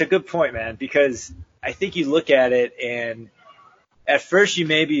 it's a good point, man, because I think you look at it and at first you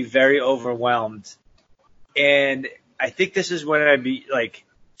may be very overwhelmed. And I think this is when I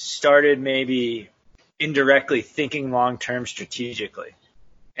started maybe indirectly thinking long-term strategically.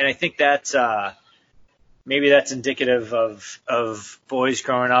 And I think that's, maybe that's indicative of boys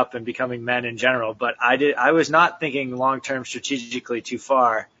growing up and becoming men in general. But I was not thinking long-term strategically too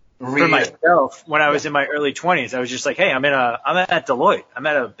far for myself when I was in my early 20s. I was just like, hey, I'm at Deloitte. I'm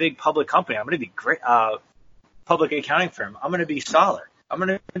at a big public company. I'm going to be great, public accounting firm. I'm going to be solid. I'm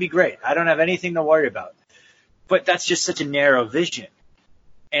going to be great. I don't have anything to worry about. But that's just such a narrow vision.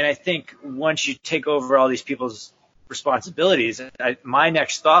 And I think once you take over all these people's responsibilities, my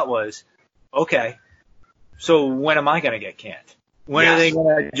next thought was, okay, so when am I going to get canned? When are they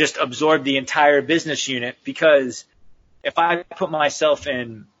going to just absorb the entire business unit? Because if I put myself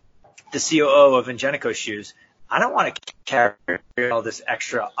in the COO of Ingenico's shoes, I don't want to carry all this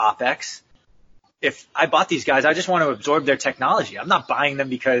extra OpEx. If I bought these guys, I just want to absorb their technology. I'm not buying them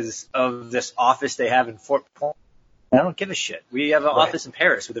because of this office they have in Fort Point. I don't give a shit. We have an office in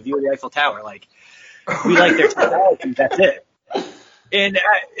Paris with a view of the Eiffel Tower. Like, we like their technology. That's it. And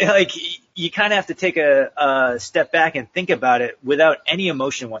you kind of have to take a step back and think about it without any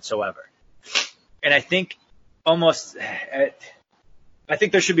emotion whatsoever. And I think I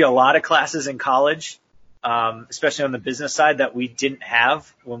think there should be a lot of classes in college, especially on the business side, that we didn't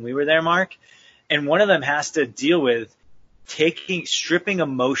have when we were there, Mark. And one of them has to deal with stripping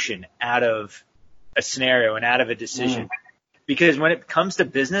emotion out of a scenario and out of a decision. Because when it comes to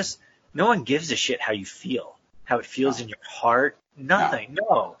business, no one gives a shit how you feel, how it feels in your heart. Nothing.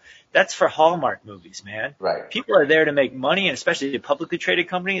 No. That's for Hallmark movies, man. Right. People are there to make money, and especially a publicly traded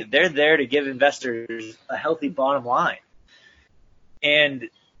company, they're there to give investors a healthy bottom line. And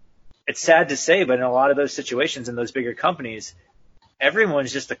it's sad to say, but in a lot of those situations in those bigger companies,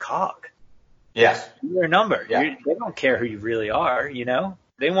 everyone's just a cog. Yes. You're a number. Yeah. They don't care who you really are, you know?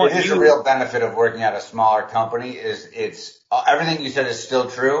 They want It is a real benefit of working at a smaller company is it's everything you said is still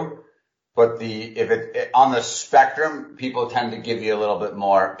true. But on the spectrum, people tend to give you a little bit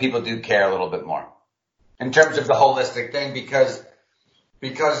more. People do care a little bit more in terms of the holistic thing because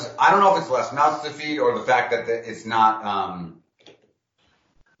I don't know if it's less mouths to feed or the fact that it's not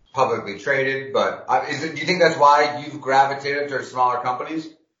publicly traded. But do you think that's why you've gravitated to smaller companies?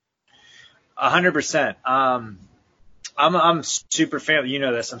 100%. I'm super family. You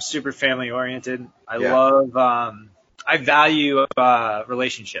know this. I'm super family oriented. I value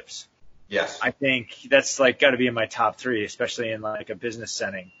relationships. Yes. I think that's got to be in my top 3, especially in a business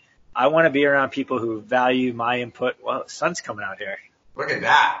setting. I want to be around people who value my input. Well, the sun's coming out here. Look at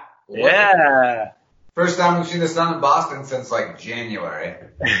that. Yeah. First time we've seen the sun in Boston since January.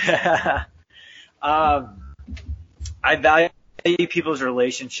 I value people's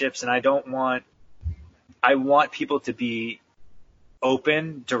relationships, and I want people to be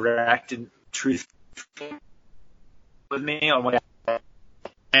open, direct, and truthful with me on what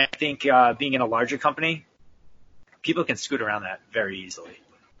I think. Being in a larger company, people can scoot around that very easily.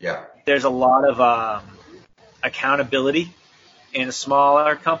 Yeah. There's a lot of accountability in a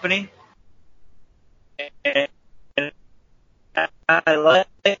smaller company, and I like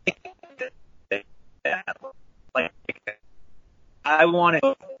that. I want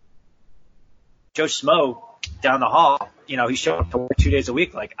to Joe Schmo down the hall he showed up to work 2 days a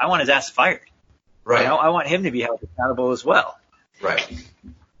week. Like, I want his ass fired. Right. I want him to be held accountable as well. Right.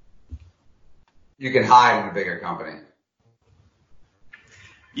 You can hide in a bigger company.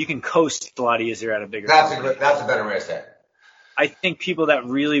 You can coast a lot easier at a bigger company. That's a better way to say it. I think people that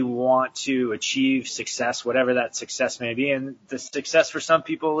really want to achieve success, whatever that success may be, and the success for some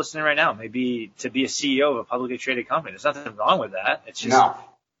people listening right now may be to be a CEO of a publicly traded company. There's nothing wrong with that. It's just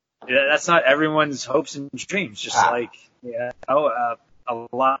that's not everyone's hopes and dreams. Just like a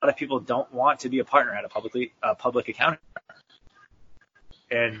lot of people don't want to be a partner at a public accounting firm.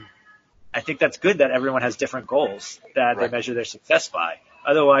 And I think that's good that everyone has different goals that they measure their success by.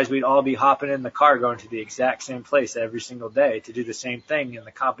 Otherwise, we'd all be hopping in the car going to the exact same place every single day to do the same thing, and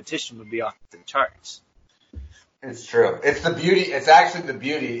the competition would be off the charts. It's true. It's the beauty. It's actually the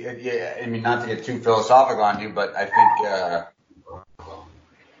beauty. I mean, not to get too philosophical on you, but I think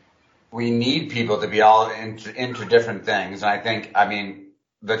we need people to be all into different things. And I mean,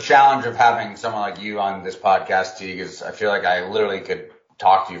 the challenge of having someone like you on this podcast, Tieg, is I feel like I literally could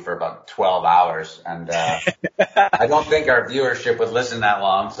talk to you for about 12 hours, and I don't think our viewership would listen that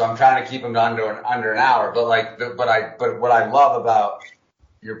long, so I'm trying to keep them under an hour. But what I love about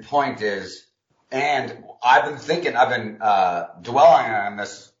your point is, and I've been dwelling on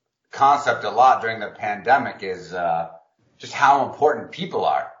this concept a lot during the pandemic, is just how important people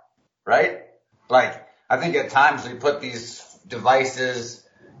are, right? Like, I think at times we put these devices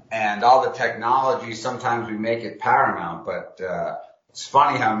and all the technology, sometimes we make it paramount, but it's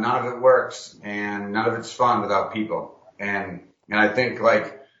funny how none of it works and none of it's fun without people. And I think,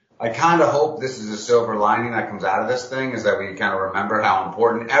 like, I kind of hope this is a silver lining that comes out of this thing, is that we kind of remember how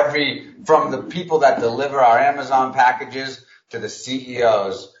important from the people that deliver our Amazon packages to the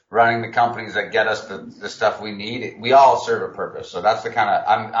CEOs running the companies that get us the stuff we need. We all serve a purpose. So that's the kind of,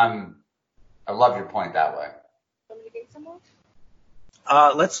 I love your point that way.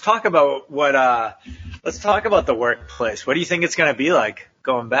 Let's talk about the workplace. What do you think it's going to be like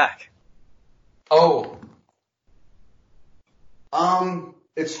going back?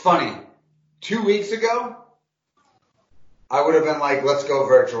 It's funny. 2 weeks ago, I would have been like, let's go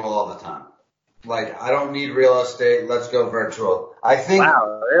virtual all the time. Like, I don't need real estate. Let's go virtual. I think.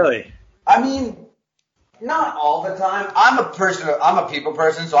 Wow, really? I mean, not all the time. I'm a people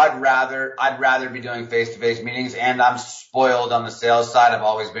person, so I'd rather be doing face-to-face meetings, and I'm spoiled on the sales side. I've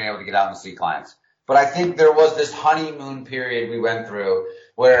always been able to get out and see clients. But I think there was this honeymoon period we went through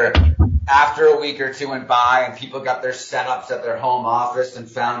where after a week or two went by and people got their setups at their home office and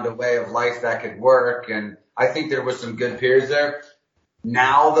found a way of life that could work. And I think there was some good periods there.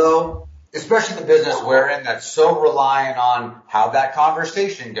 Now, though, especially the business we're in that's so reliant on how'd that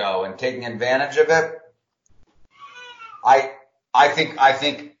conversation go and taking advantage of it, I think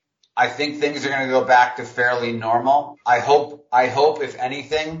things are going to go back to fairly normal. I hope if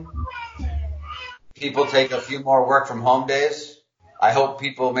anything, people take a few more work from home days. I hope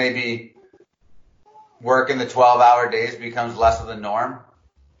people maybe working the 12-hour days becomes less of the norm.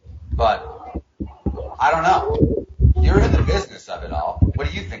 But I don't know. You're in the business of it all. What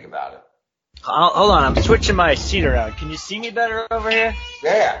do you think about it? Hold on, I'm switching my seat around. Can you see me better over here?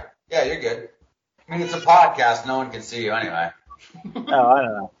 Yeah, you're good. I mean, it's a podcast. No one can see you anyway. Oh, I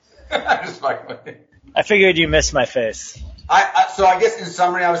don't know. I'm just fucking with you. I figured you missed my face. So I guess in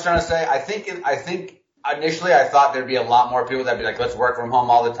summary, I was trying to say, I think initially I thought there'd be a lot more people that'd be like, let's work from home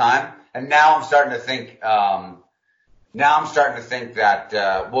all the time. And now I'm starting to think,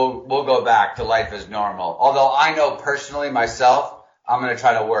 that, we'll go back to life as normal. Although I know personally myself, I'm going to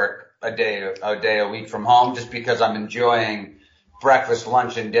try to work a day a week from home just because I'm enjoying breakfast,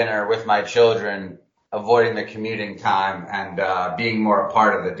 lunch, and dinner with my children, avoiding the commuting time and, being more a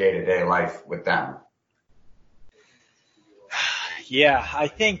part of the day-to-day life with them. Yeah, I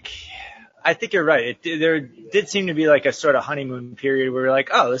think you're right. There did seem to be like a sort of honeymoon period where we're like,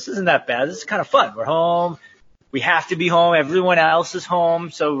 oh, this isn't that bad. This is kind of fun. We're home. We have to be home. Everyone else is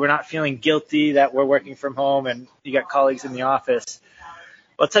home, so we're not feeling guilty that we're working from home and you got colleagues in the office.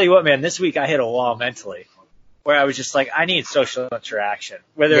 I'll tell you what, man, this week I hit a wall mentally where I was just like, I need social interaction,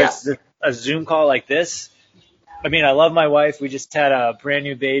 whether it's a Zoom call like this. I mean, I love my wife. We just had a brand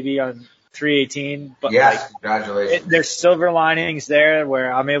new baby on 3/18, but congratulations. There's silver linings there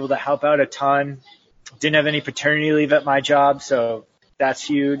where I'm able to help out a ton. Didn't have any paternity leave at my job, so that's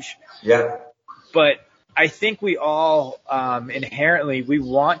huge. Yeah. But I think we all inherently we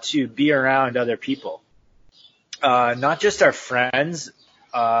want to be around other people, not just our friends,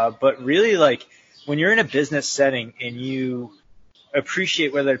 but really like when you're in a business setting and you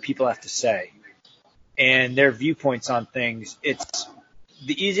appreciate what other people have to say and their viewpoints on things.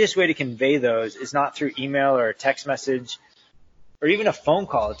 the easiest way to convey those is not through email or a text message or even a phone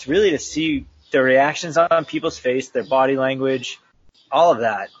call. It's really to see the reactions on people's face, their body language, all of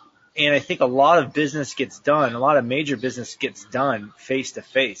that. And I think a lot of business gets done, a lot of major business gets done face to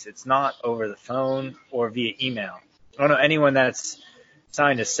face. It's not over the phone or via email. I don't know anyone that's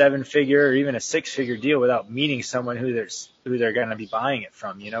signed a 7-figure or even a 6-figure deal without meeting someone who they're going to be buying it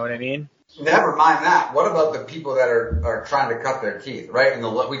from. You know what I mean? Never mind that. What about the people that are trying to cut their teeth, right? And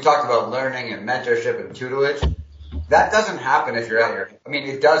we talked about learning and mentorship and tutelage. That doesn't happen if you're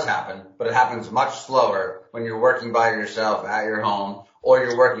it does happen, but it happens much slower when you're working by yourself at your home or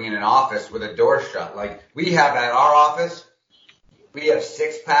you're working in an office with a door shut. Like we have at our office, we have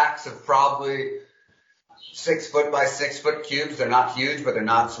 6-packs of probably 6 foot by 6 foot cubes. They're not huge, but they're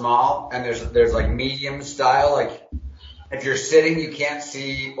not small. And there's like medium style, like if you're sitting, you can't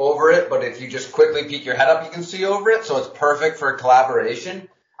see over it, but if you just quickly peek your head up, you can see over it. So it's perfect for collaboration.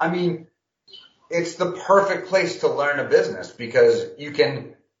 I mean, it's the perfect place to learn a business because you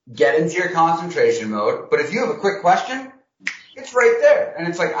can get into your concentration mode. But if you have a quick question, it's right there. And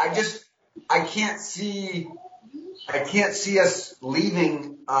it's like, I can't see us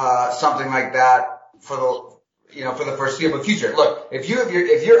leaving, something like that for the foreseeable future. Look, if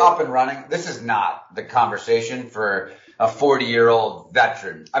you're up and running, this is not the conversation for a 40-year-old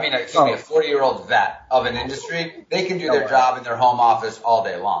veteran. A 40-year-old vet of an industry. They can do their job in their home office all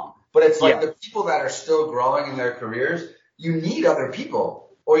day long. But it's like the people that are still growing in their careers, you need other people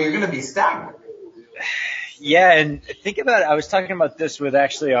or you're going to be stagnant. Yeah, and think about it. I was talking about this with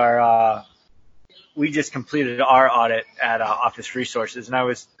actually we just completed our audit at Office Resources, and I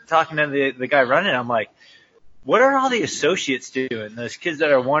was talking to the guy running it. I'm like, what are all the associates doing? Those kids that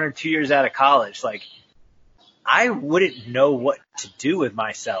are 1 or 2 years out of college, like, I wouldn't know what to do with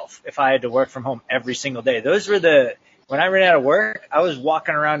myself if I had to work from home every single day. Those were when I ran out of work, I was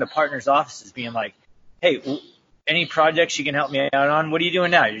walking around to partners' offices being like, hey, any projects you can help me out on? What are you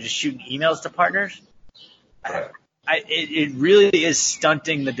doing now? You're just shooting emails to partners? It really is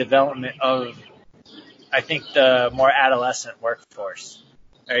stunting the development of, I think, the more adolescent workforce.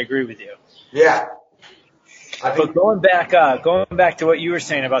 I agree with you. Yeah. But going back to what you were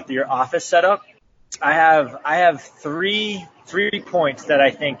saying about your office setup, I have three points that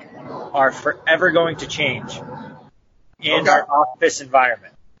I think are forever going to change in our office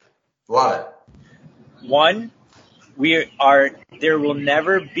environment. Love it. One, there will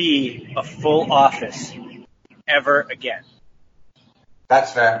never be a full office ever again.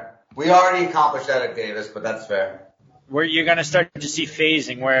 That's fair. We already accomplished that at Davis, but that's fair. Where you're going to start to see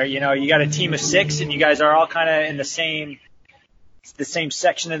phasing where, you got a team of 6 and you guys are all kind of in the same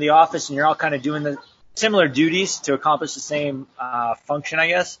section of the office and you're all kind of doing the similar duties to accomplish the same function, I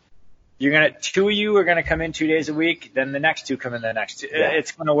guess. 2 of you are going to come in 2 days a week, then the next 2 come in the next 2. Yeah.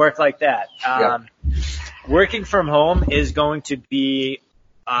 It's going to work like that. Working from home is going to be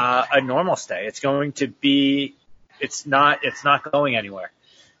a normal stay. It's not going anywhere.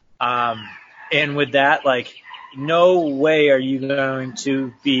 And with that, like, no way are you going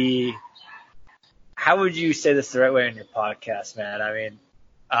to be, how would you say this the right way on your podcast, man? I mean,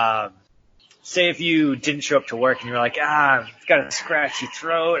 say if you didn't show up to work and you were like, I've got a scratchy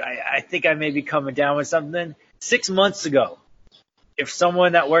throat. I think I may be coming down with something. 6 months ago, if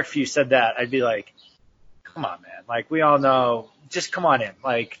someone that worked for you said that, I'd be like, come on, man. Like, we all know, just come on in.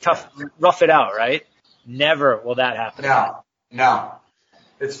 Like, rough it out, right? Never will that happen. No.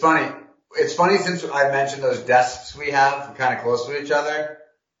 It's funny. It's funny since I mentioned those desks we have kind of close to each other.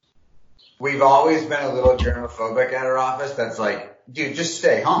 We've always been a little germophobic at our office. That's like, dude, just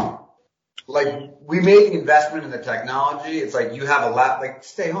stay home. Like, we made the investment in the technology. It's like, you have a lap, like,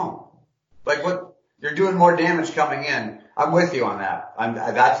 stay home. Like, what? You're doing more damage coming in. I'm with you on that.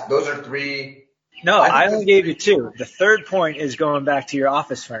 Those are 3. No, I only gave you 2. The third point is going back to your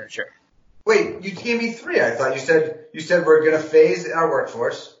office furniture. Wait, you gave me 3. I thought you said we're going to phase our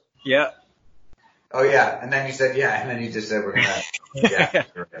workforce. Yeah. Oh, yeah. And then you said, and then you just said we're going to, yeah.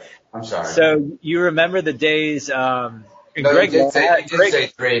 I'm sorry. So you remember the days, no, Greg, you did say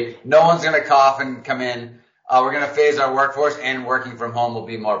 3. No one's going to cough and come in. We're going to phase our workforce and working from home will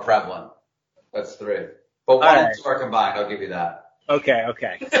be more prevalent. That's 3. But 1 and 2 are combined. I'll give you that. Okay.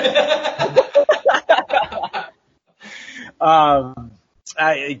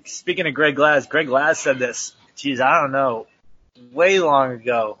 Speaking of Greg Glass said this, I don't know, way long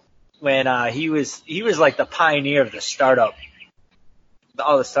ago when he was like the pioneer of the startup,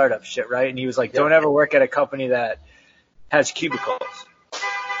 all the startup shit, right? And he was like, don't ever work at a company that has cubicles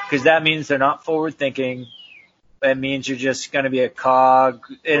because that means they're not forward thinking. That means you're just going to be a cog,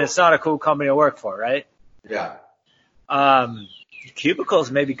 and it's not a cool company to work for, right? Yeah.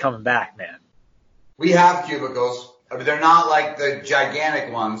 Cubicles may be coming back, man. We have cubicles. I mean, they're not like the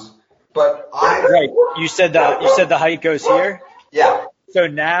gigantic ones, but Right. You said the height goes here. Yeah. So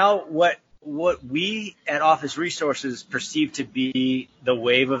now what we at Office Resources perceive to be the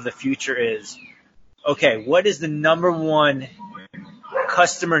wave of the future is, okay, what is the number one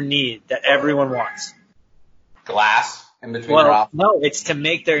customer need that everyone wants? Glass in between their office. No, it's to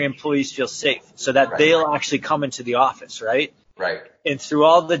make their employees feel safe so that they'll actually come into the office, right? Right. And through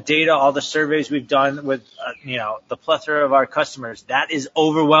all the data, all the surveys we've done with, the plethora of our customers, that is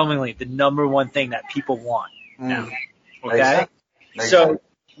overwhelmingly the number one thing that people want now. Okay? Makes sense.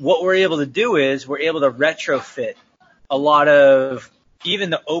 What we're able to do is we're able to retrofit a lot of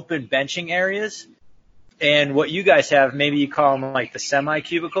even the open benching areas and what you guys have, maybe you call them like the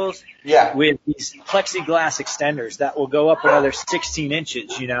semi-cubicles. Yeah. With these plexiglass extenders that will go up another 16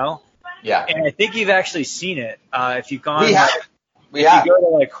 inches, Yeah. And I think you've actually seen it. If you've gone. We have. If you go to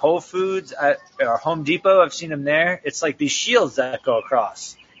like Whole Foods or Home Depot, I've seen them there. It's like these shields that go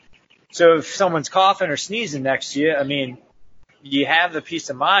across. So if someone's coughing or sneezing next to you, I mean, you have the peace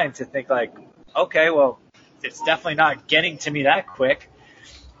of mind to think like, okay, well, it's definitely not getting to me that quick.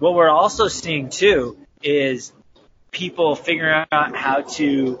 What we're also seeing too is people figuring out how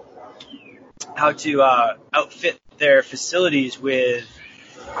to outfit their facilities with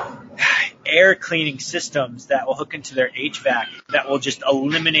air cleaning systems that will hook into their HVAC that will just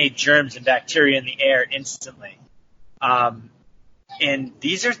eliminate germs and bacteria in the air instantly. And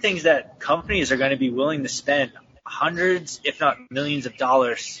these are things that companies are going to be willing to spend hundreds, if not millions of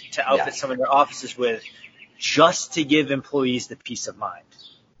dollars to outfit some of their offices with just to give employees the peace of mind.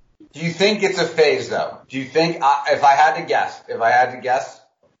 Do you think it's a phase though? Do you think, if I had to guess,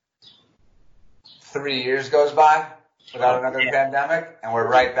 3 years goes by without another pandemic and we're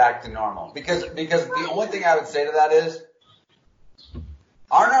right back to normal? Because the only thing I would say to that is,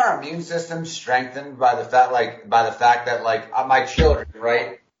 aren't our immune systems strengthened by the fact that my children,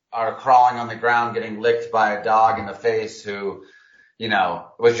 right, are crawling on the ground getting licked by a dog in the face who,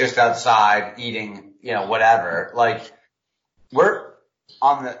 was just outside eating, whatever.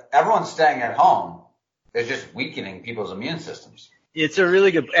 Everyone's staying at home. It's just weakening people's immune systems. It's a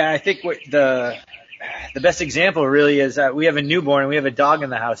really good, and I think what the best example really is that we have a newborn and we have a dog in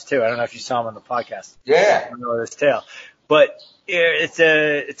the house too. I don't know if you saw him on the podcast. Yeah. I don't know his tail, but it's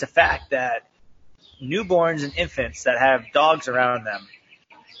a fact that newborns and infants that have dogs around them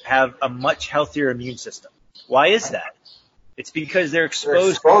have a much healthier immune system. Why is that? It's because they're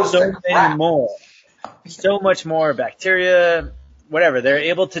exposed to so much more bacteria, whatever. They're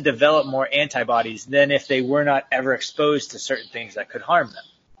able to develop more antibodies than if they were not ever exposed to certain things that could harm them.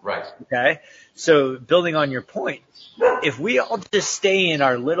 Right. Okay. So building on your point, if we all just stay in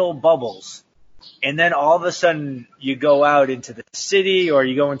our little bubbles and then all of a sudden you go out into the city or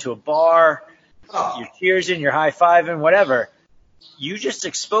you go into a bar, you're cheersing, you're high-fiving, whatever, you just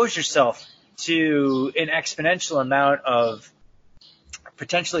expose yourself to an exponential amount of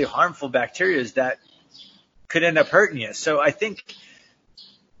potentially harmful bacteria that could end up hurting you. So I think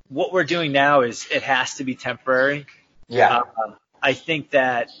what we're doing now is it has to be temporary. Yeah. I think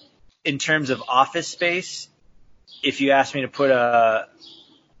that in terms of office space, if you ask me to put a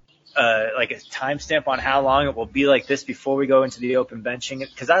timestamp on how long it will be like this before we go into the open benching,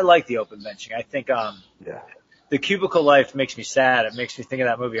 because I like the open benching. I think the cubicle life makes me sad. It makes me think of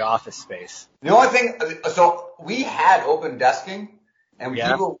that movie Office Space. The only thing, so we had open desking, and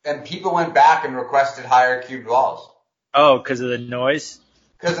people went back and requested higher cubed walls. Oh, because of the noise?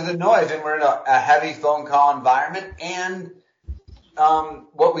 Because of the noise, and we're in a heavy phone call environment. And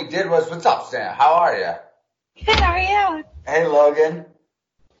what we did was, what's up, Stan? How are you? Good, how are you? Hey, Logan.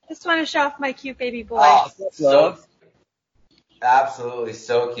 Just want to show off my cute baby boy. Oh, absolutely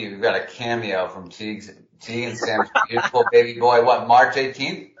so cute. We've got a cameo from Tieg and Sam's beautiful baby boy. What, March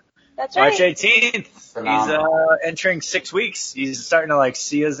 18th? That's right. March 18th. Phenomenal. He's entering 6 weeks. He's starting to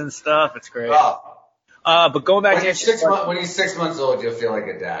see us and stuff. It's great. Oh. But going back when he's 6 months old, you'll feel like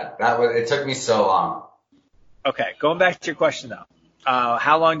a dad. It took me so long. Okay, going back to your question though.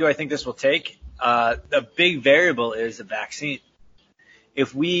 How long do I think this will take? The big variable is the vaccine.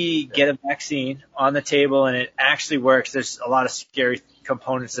 If we get a vaccine on the table and it actually works, there's a lot of scary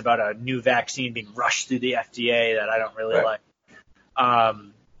components about a new vaccine being rushed through the FDA that I don't really like. I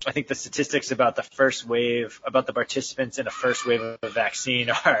think the statistics about the participants in a first wave of a vaccine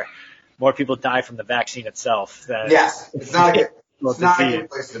are more people die from the vaccine itself. Yes, it's not a good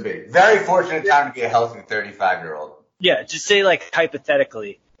place to be. Very fortunate time to be a healthy 35-year-old. Yeah, just say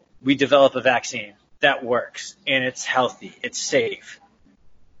hypothetically, we develop a vaccine that works and it's healthy, it's safe.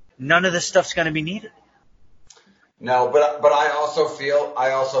 None of this stuff's going to be needed. No, but I also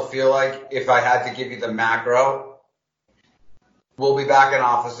feel like if I had to give you the macro, we'll be back in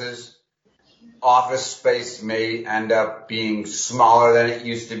offices. Office space may end up being smaller than it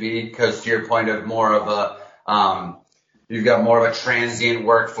used to be because to your point of more of a, you've got more of a transient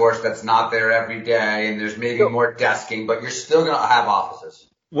workforce that's not there every day and there's maybe more desking, but you're still going to have offices.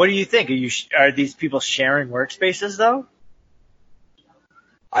 What do you think? Are these people sharing workspaces though?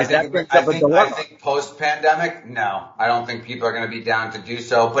 I think post-pandemic, no. I don't think people are going to be down to do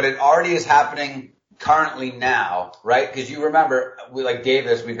so, but it already is happening currently now, right? Because you remember, we like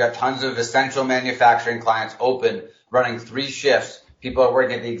Davis, we've got tons of essential manufacturing clients open, running 3 shifts. People are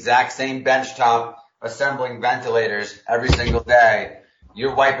working at the exact same bench top, assembling ventilators every single day.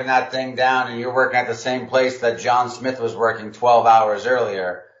 You're wiping that thing down and you're working at the same place that John Smith was working 12 hours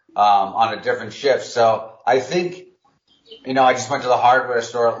earlier, on a different shift. So I think, I just went to the hardware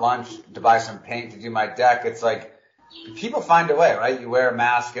store at lunch to buy some paint to do my deck. It's like, people find a way, right? You wear a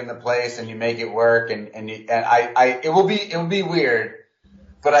mask in the place and you make it work it will be weird,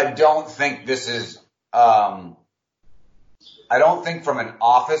 but I don't think this is, I don't think from an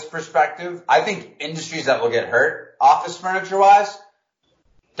office perspective, I think industries that will get hurt office furniture wise,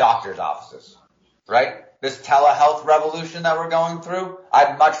 doctors' offices, right? This telehealth revolution that we're going through,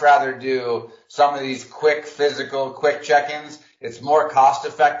 I'd much rather do some of these quick check-ins. It's more cost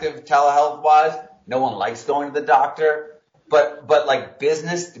effective telehealth wise. No one likes going to the doctor, but like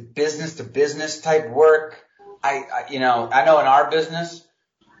business to business type work. I know in our business,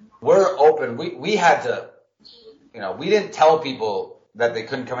 we're open. We had to, we didn't tell people that they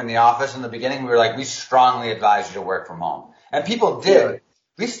couldn't come in the office in the beginning. We were like, we strongly advise you to work from home, and people did.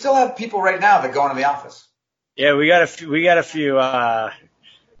 We still have people right now that go into the office. Yeah, we got a few. I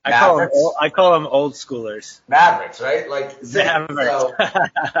call them old schoolers. Mavericks, right? Like Mavericks.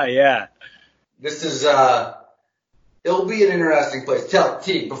 So, yeah. This is it'll be an interesting place.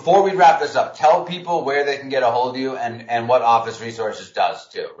 T, before we wrap this up, tell people where they can get a hold of you and what Office Resources does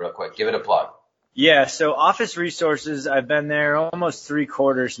too, real quick. Give it a plug. Yeah, so Office Resources, I've been there almost 3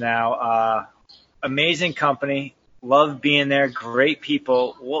 quarters now. Amazing company. Love being there. Great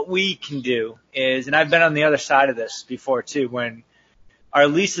people. What we can do is, and I've been on the other side of this before too, when our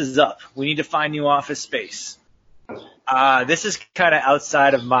lease is up, we need to find new office space. This is kind of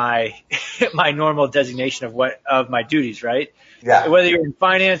outside of my normal designation of my duties, right? Yeah. Whether you're in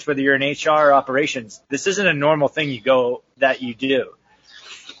finance, whether you're in HR or operations, this isn't a normal thing you do.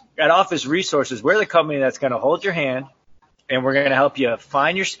 At Office Resources, we're the company that's going to hold your hand, and we're going to help you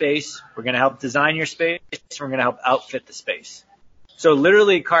find your space. We're going to help design your space. We're going to help outfit the space. So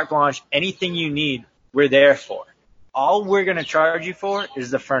literally carte blanche, anything you need, we're there for. All we're going to charge you for is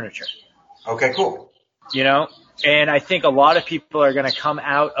the furniture. Okay, cool. And I think a lot of people are going to come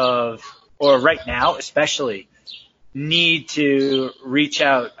out of, or right now especially, need to reach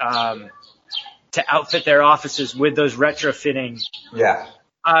out to outfit their offices with those retrofitting. Yeah.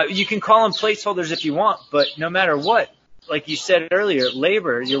 You can call them placeholders if you want, but no matter what, like you said earlier,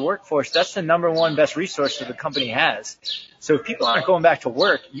 labor, your workforce, that's the number one best resource that the company has. So if people aren't going back to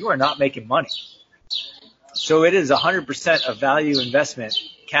work, you are not making money. So it is 100% a value investment,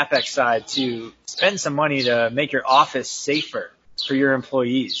 CapEx side, to spend some money to make your office safer for your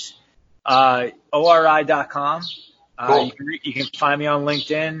employees. ORI.com. Cool. You can find me on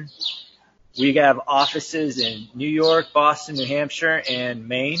LinkedIn. We have offices in New York, Boston, New Hampshire, and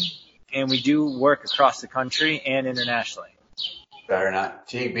Maine, and we do work across the country and internationally. Fair enough.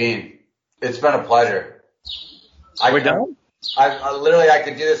 Tieg Bean, it's been a pleasure. We're done? I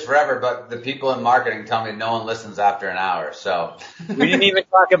could do this forever, but the people in marketing tell me no one listens after an hour, so. We didn't even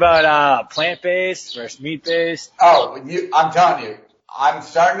talk about plant-based versus meat-based. Oh, I'm telling you, I'm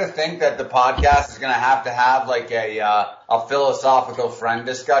starting to think that the podcast is going to have like a philosophical friend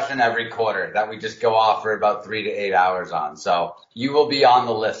discussion every quarter that we just go off for about 3 to 8 hours on. So you will be on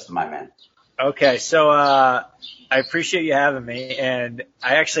the list, my man. Okay, so I appreciate you having me, and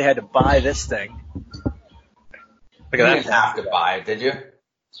I actually had to buy this thing. You didn't have to buy it, did you?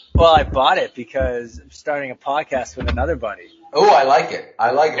 Well, I bought it because I'm starting a podcast with another buddy. Oh, I like it.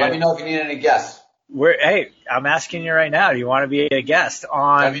 Let me know if you need any guests. Hey, I'm asking you right now. Do you want to be a guest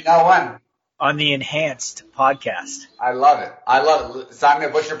Let me know when. On the Enhanced podcast? I love it. Sign me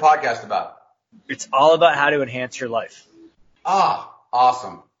up. What's your podcast about? It's all about how to enhance your life. Ah,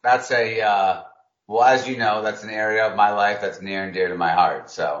 awesome. That's as you know, that's an area of my life that's near and dear to my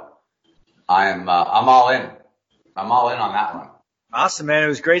heart. So I'm all in. I'm all in on that one. Awesome, man. It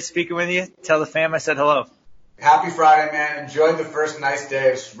was great speaking with you. Tell the fam I said hello. Happy Friday, man. Enjoy the first nice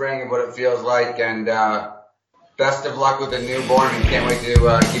day of spring and what it feels like. And best of luck with the newborn. And can't wait to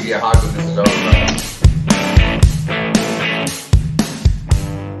give you a hug when this is over.